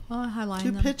 Well, I highline Do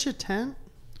you them. pitch a tent?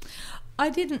 I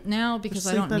didn't now because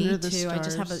I sleep don't under need the to. I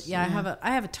just have stars, I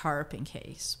have a tarp in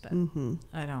case, but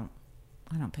I don't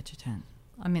pitch a tent.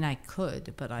 I mean, I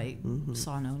could, but I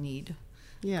saw no need.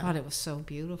 Yeah. God, it was so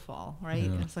beautiful, right?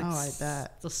 Yeah. It's like Oh, I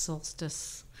bet. the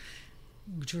solstice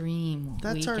dream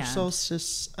That's weekend. our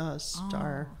solstice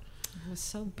star. Oh, it was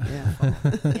so Yeah.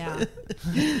 beautiful. Yeah.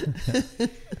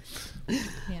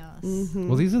 Yes.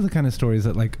 Well, these are the kind of stories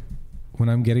that, like, when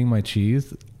I'm getting my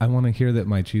cheese, I want to hear that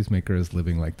my cheesemaker is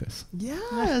living like this.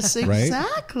 Yes, Right?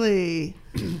 exactly.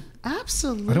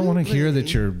 Absolutely. I don't want to hear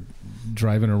that you're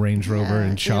driving a Range Rover Yeah,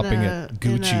 and shopping in at in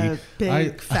Gucci. a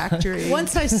big factory.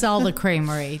 Once I sell the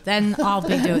Creamery, then I'll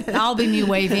be me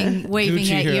waving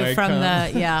Gucci, at here I you from come.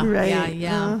 Right.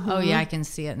 yeah. Uh-huh. Oh yeah, I can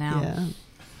see it now. Yeah.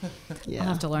 I'll Yeah.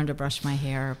 have to learn to brush my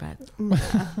hair, but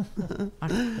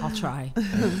I'll try.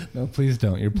 No, please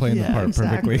don't. You're playing the Yeah, part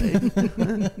exactly.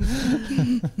 perfectly.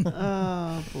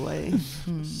 Oh boy,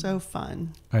 so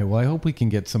fun. All right. Well, I hope we can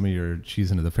get some of your cheese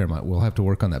into the Fairmont. We'll have to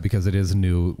work on that because it is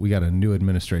new. We got a new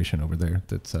administration over there.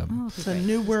 That's It's a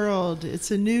new world. It's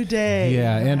a new day.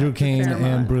 yeah. Andrew Kane Fairmont.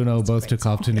 and Bruno That's both great took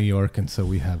off to New York, and so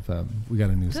we have we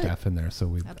got a new Good. staff in there.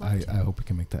 So I'd love I hope we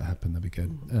can make that happen. That'd be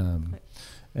good.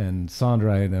 And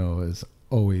Sandra, I know, has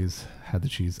always had the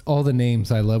cheese. All the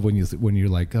names I love when you're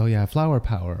like, oh yeah, Flower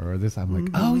Power or this. I'm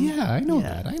like, oh yeah, I know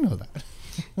Yeah. that. I know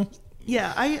that.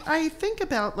 Yeah, I think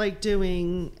about like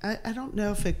doing, I don't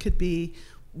know if it could be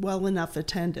well enough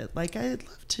attended. Like I'd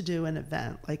love to do an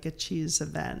event, like a cheese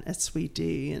event at Sweet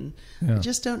D, and Yeah. I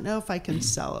just don't know if I can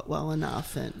sell it well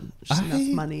enough and there's enough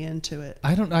money into it.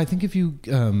 I don't know. I think if you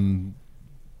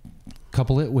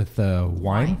couple it with wine.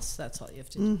 Wines, that's all you have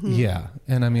to do. Yeah,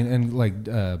 and I mean, and like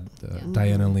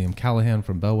Diana and Liam Callahan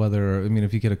from Bellwether. I mean,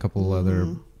 if you get a couple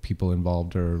other people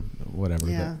involved or whatever,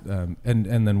 Yeah. that,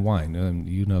 and then wine.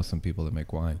 You know, some people that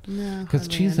make wine No, because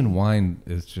hardly cheese any. and wine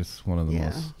is just one of the Yeah.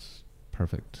 most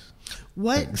perfect.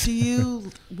 What do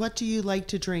you like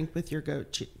to drink with your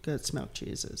goat's milk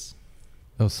cheeses?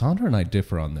 Oh, Sandra and I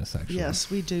differ on this actually. Yes,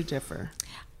 we do differ.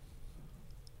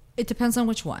 It depends on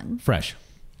which one. Fresh.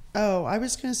 Oh, I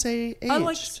was going to say aged. I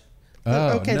like- Oh,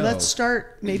 okay, no. let's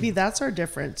start. Maybe that's our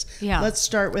difference. Yeah. Let's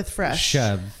start with fresh.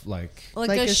 Chev, like Like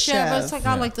Like a a Chev. It's Chev. like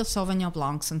I Yeah. like the Sauvignon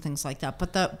Blancs and things like that.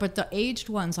 But the aged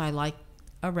ones, I like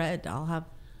a red. I'll have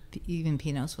even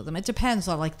Pinots with them. It depends.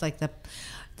 I like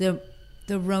the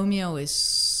Romeo is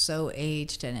so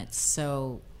aged and it's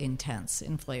so intense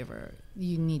in flavor.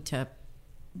 You need to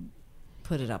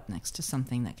put it up next to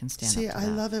something that can stand See, up to I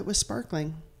that. love it with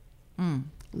sparkling.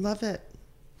 Love it.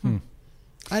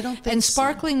 I don't think And so.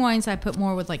 sparkling wines, I put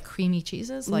more with like creamy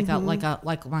cheeses, like my To cut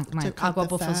agua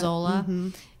the fat.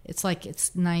 buffazola. It's like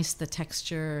it's nice, the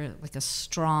texture, like a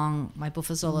strong. My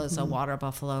buffazola is a water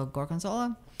buffalo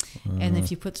gorgonzola, and if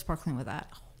you put sparkling with that,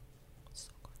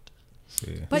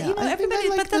 see. but Yeah, you know I think everybody. I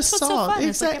like but that's the what's so salt. fun.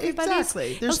 It's like everybody's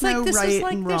Exactly. There's it's like, no this right is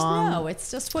like, and there's wrong. no. It's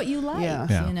just what you like.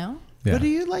 Yeah. You know. Yeah. What do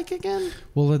you like again?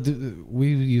 Well,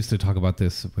 we used to talk about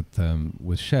this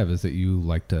with Chev, is that you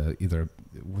like to either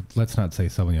let's not say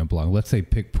Sauvignon Blanc. Let's say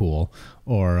Picpoul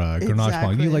or Grenache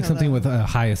Blanc. You like something with a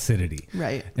high acidity,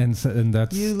 right? And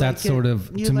that's sort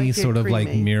of to me sort of like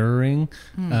mirroring,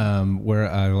 where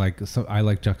I like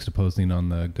juxtaposing on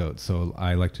the goat. So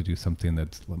I like to do something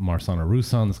that's Marsanne or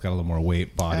Roussanne that's got a little more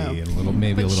weight, body, and a little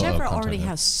maybe but a little. Chèvre already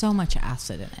has so much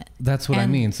acid in it. That's what I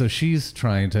mean. So she's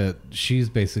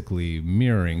basically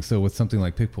mirroring. So with something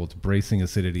like Picpoul, it's bracing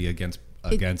acidity against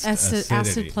acidity.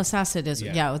 Acid plus acid is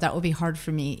that would be hard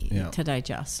for me to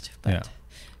digest, but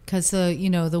because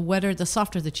the wetter, the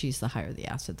softer the cheese, the higher the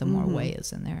acid, the more whey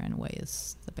is in there, and whey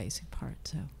is the basic part.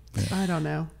 So I don't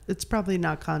know, it's probably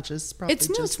not conscious. It's probably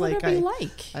just like whatever you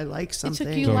like. I like something.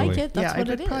 If you like it, that's what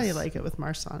it is. I could probably like it with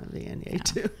Marsanne and Viognier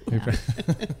too.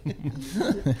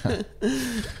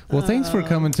 Well, thanks for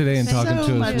coming today and talking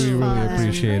to us. We really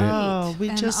appreciate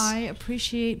it. I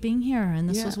appreciate being here, and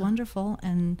this was wonderful.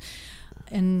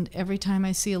 And every time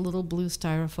I see a little blue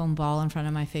styrofoam ball in front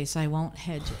of my face, I won't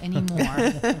hedge anymore.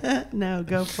 No,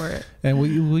 go for it. And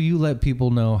will you let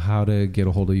people know how to get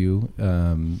a hold of you?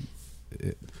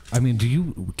 I mean,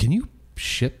 can you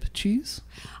ship cheese?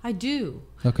 I do.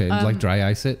 Okay, like dry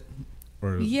ice it?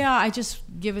 Or I just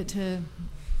give it to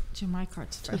Jim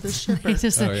Reichardt's to the shipper.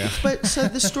 But so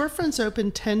the storefront's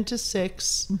open 10 to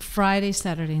 6. Friday,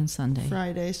 Saturday, and Sunday.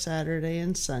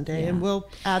 And we'll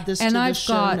add this to the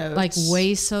show got notes. like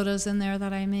whey sodas in there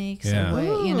that I make.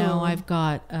 So I've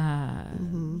got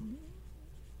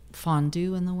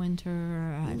fondue in the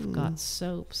winter. I've got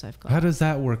soaps. How does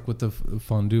that work with the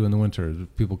fondue in the winter?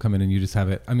 People come in and you just have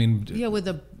it. I mean, with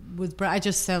bread. I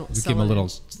just sell. Just give them a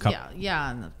little cup.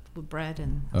 And with bread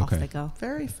and off they go.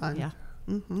 Very fun. Yeah.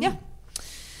 Mm-hmm. Yeah.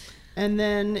 And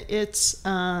then it's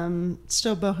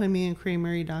still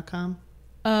bohemiancreamery.com.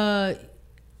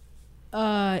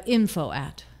 Info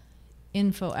at.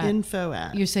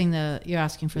 You're saying you're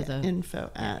asking for the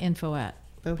info at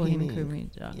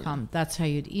bohemiancreamery.com. That's how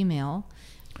you'd email.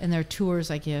 And there are tours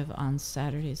I give on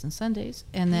Saturdays and Sundays.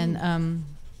 And then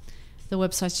the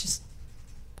website's just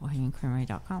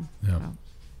bohemiancreamery.com. Yeah. So.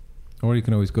 Or you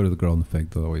can always go to the Girl in the Fig.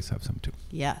 They'll always have some too.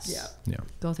 Yes. Yeah.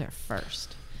 Go there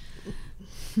first.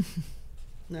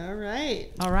 All right.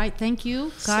 Thank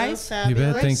you, guys. So fabulous. You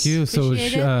bet. Thank you. So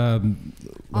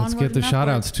let's get the shout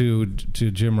outs to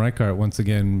Jim Reichardt once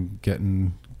again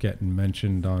getting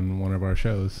mentioned on one of our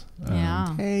shows.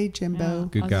 Hey, Jimbo.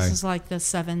 Good guy. This is like the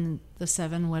seven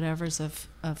whatevers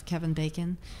of Kevin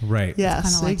Bacon. Right.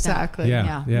 Yes, like exactly.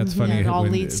 Yeah. It's funny. It all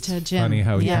leads to Jim. Funny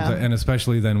how he comes, and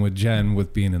especially then with Jen,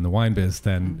 with being in the wine biz,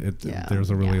 then there's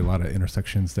a lot of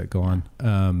intersections that go on.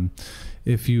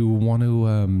 If you want to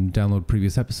download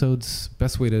previous episodes,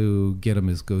 best way to get them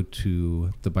is go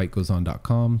to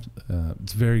thebitegoeson.com.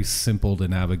 It's very simple to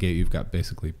navigate. You've got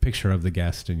basically a picture of the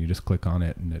guest, and you just click on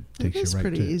it, and it takes you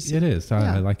right to easy. It is.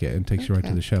 I like it. It takes you right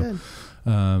to the show.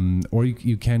 Or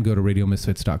you can go to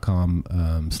radiomisfits.com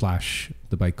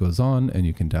 /thebitegoeson, and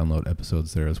you can download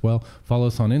episodes there as well. Follow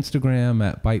us on Instagram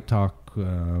at Bite Talk.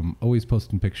 Always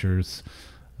posting pictures.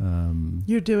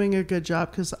 You're doing a good job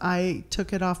because I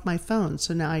took it off my phone,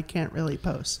 so now I can't really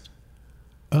post.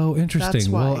 Oh,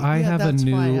 interesting. Well, I have a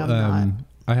new.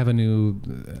 I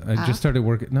just started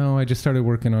working. No, I just started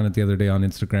working on it the other day on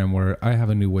Instagram, where I have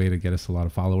a new way to get us a lot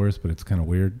of followers, but it's kind of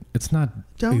weird. It's not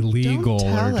illegal.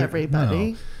 Don't tell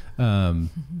everybody. No.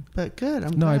 But good.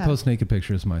 I'm glad. I post naked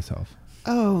pictures myself.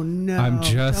 Oh no! I'm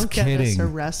just Don't kidding. Get us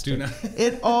arrested.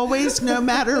 It always, no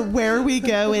matter where we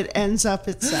go, it ends up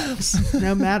at sex.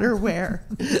 No matter where.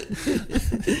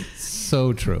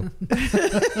 So true.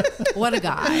 What a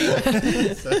guy!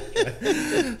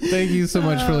 Thank you so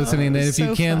much for listening. And if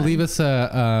you can, leave us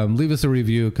a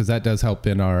review, because that does help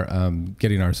in our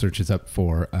getting our searches up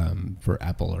for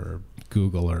Apple or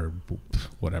Google or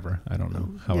whatever. I don't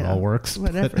know how it all works.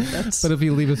 Whatever. But if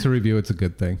you leave us a review, it's a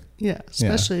good thing. Yeah,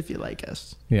 especially if you like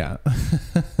us. Yeah.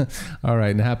 All right.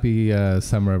 And happy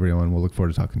summer, everyone. We'll look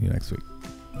forward to talking to you next week.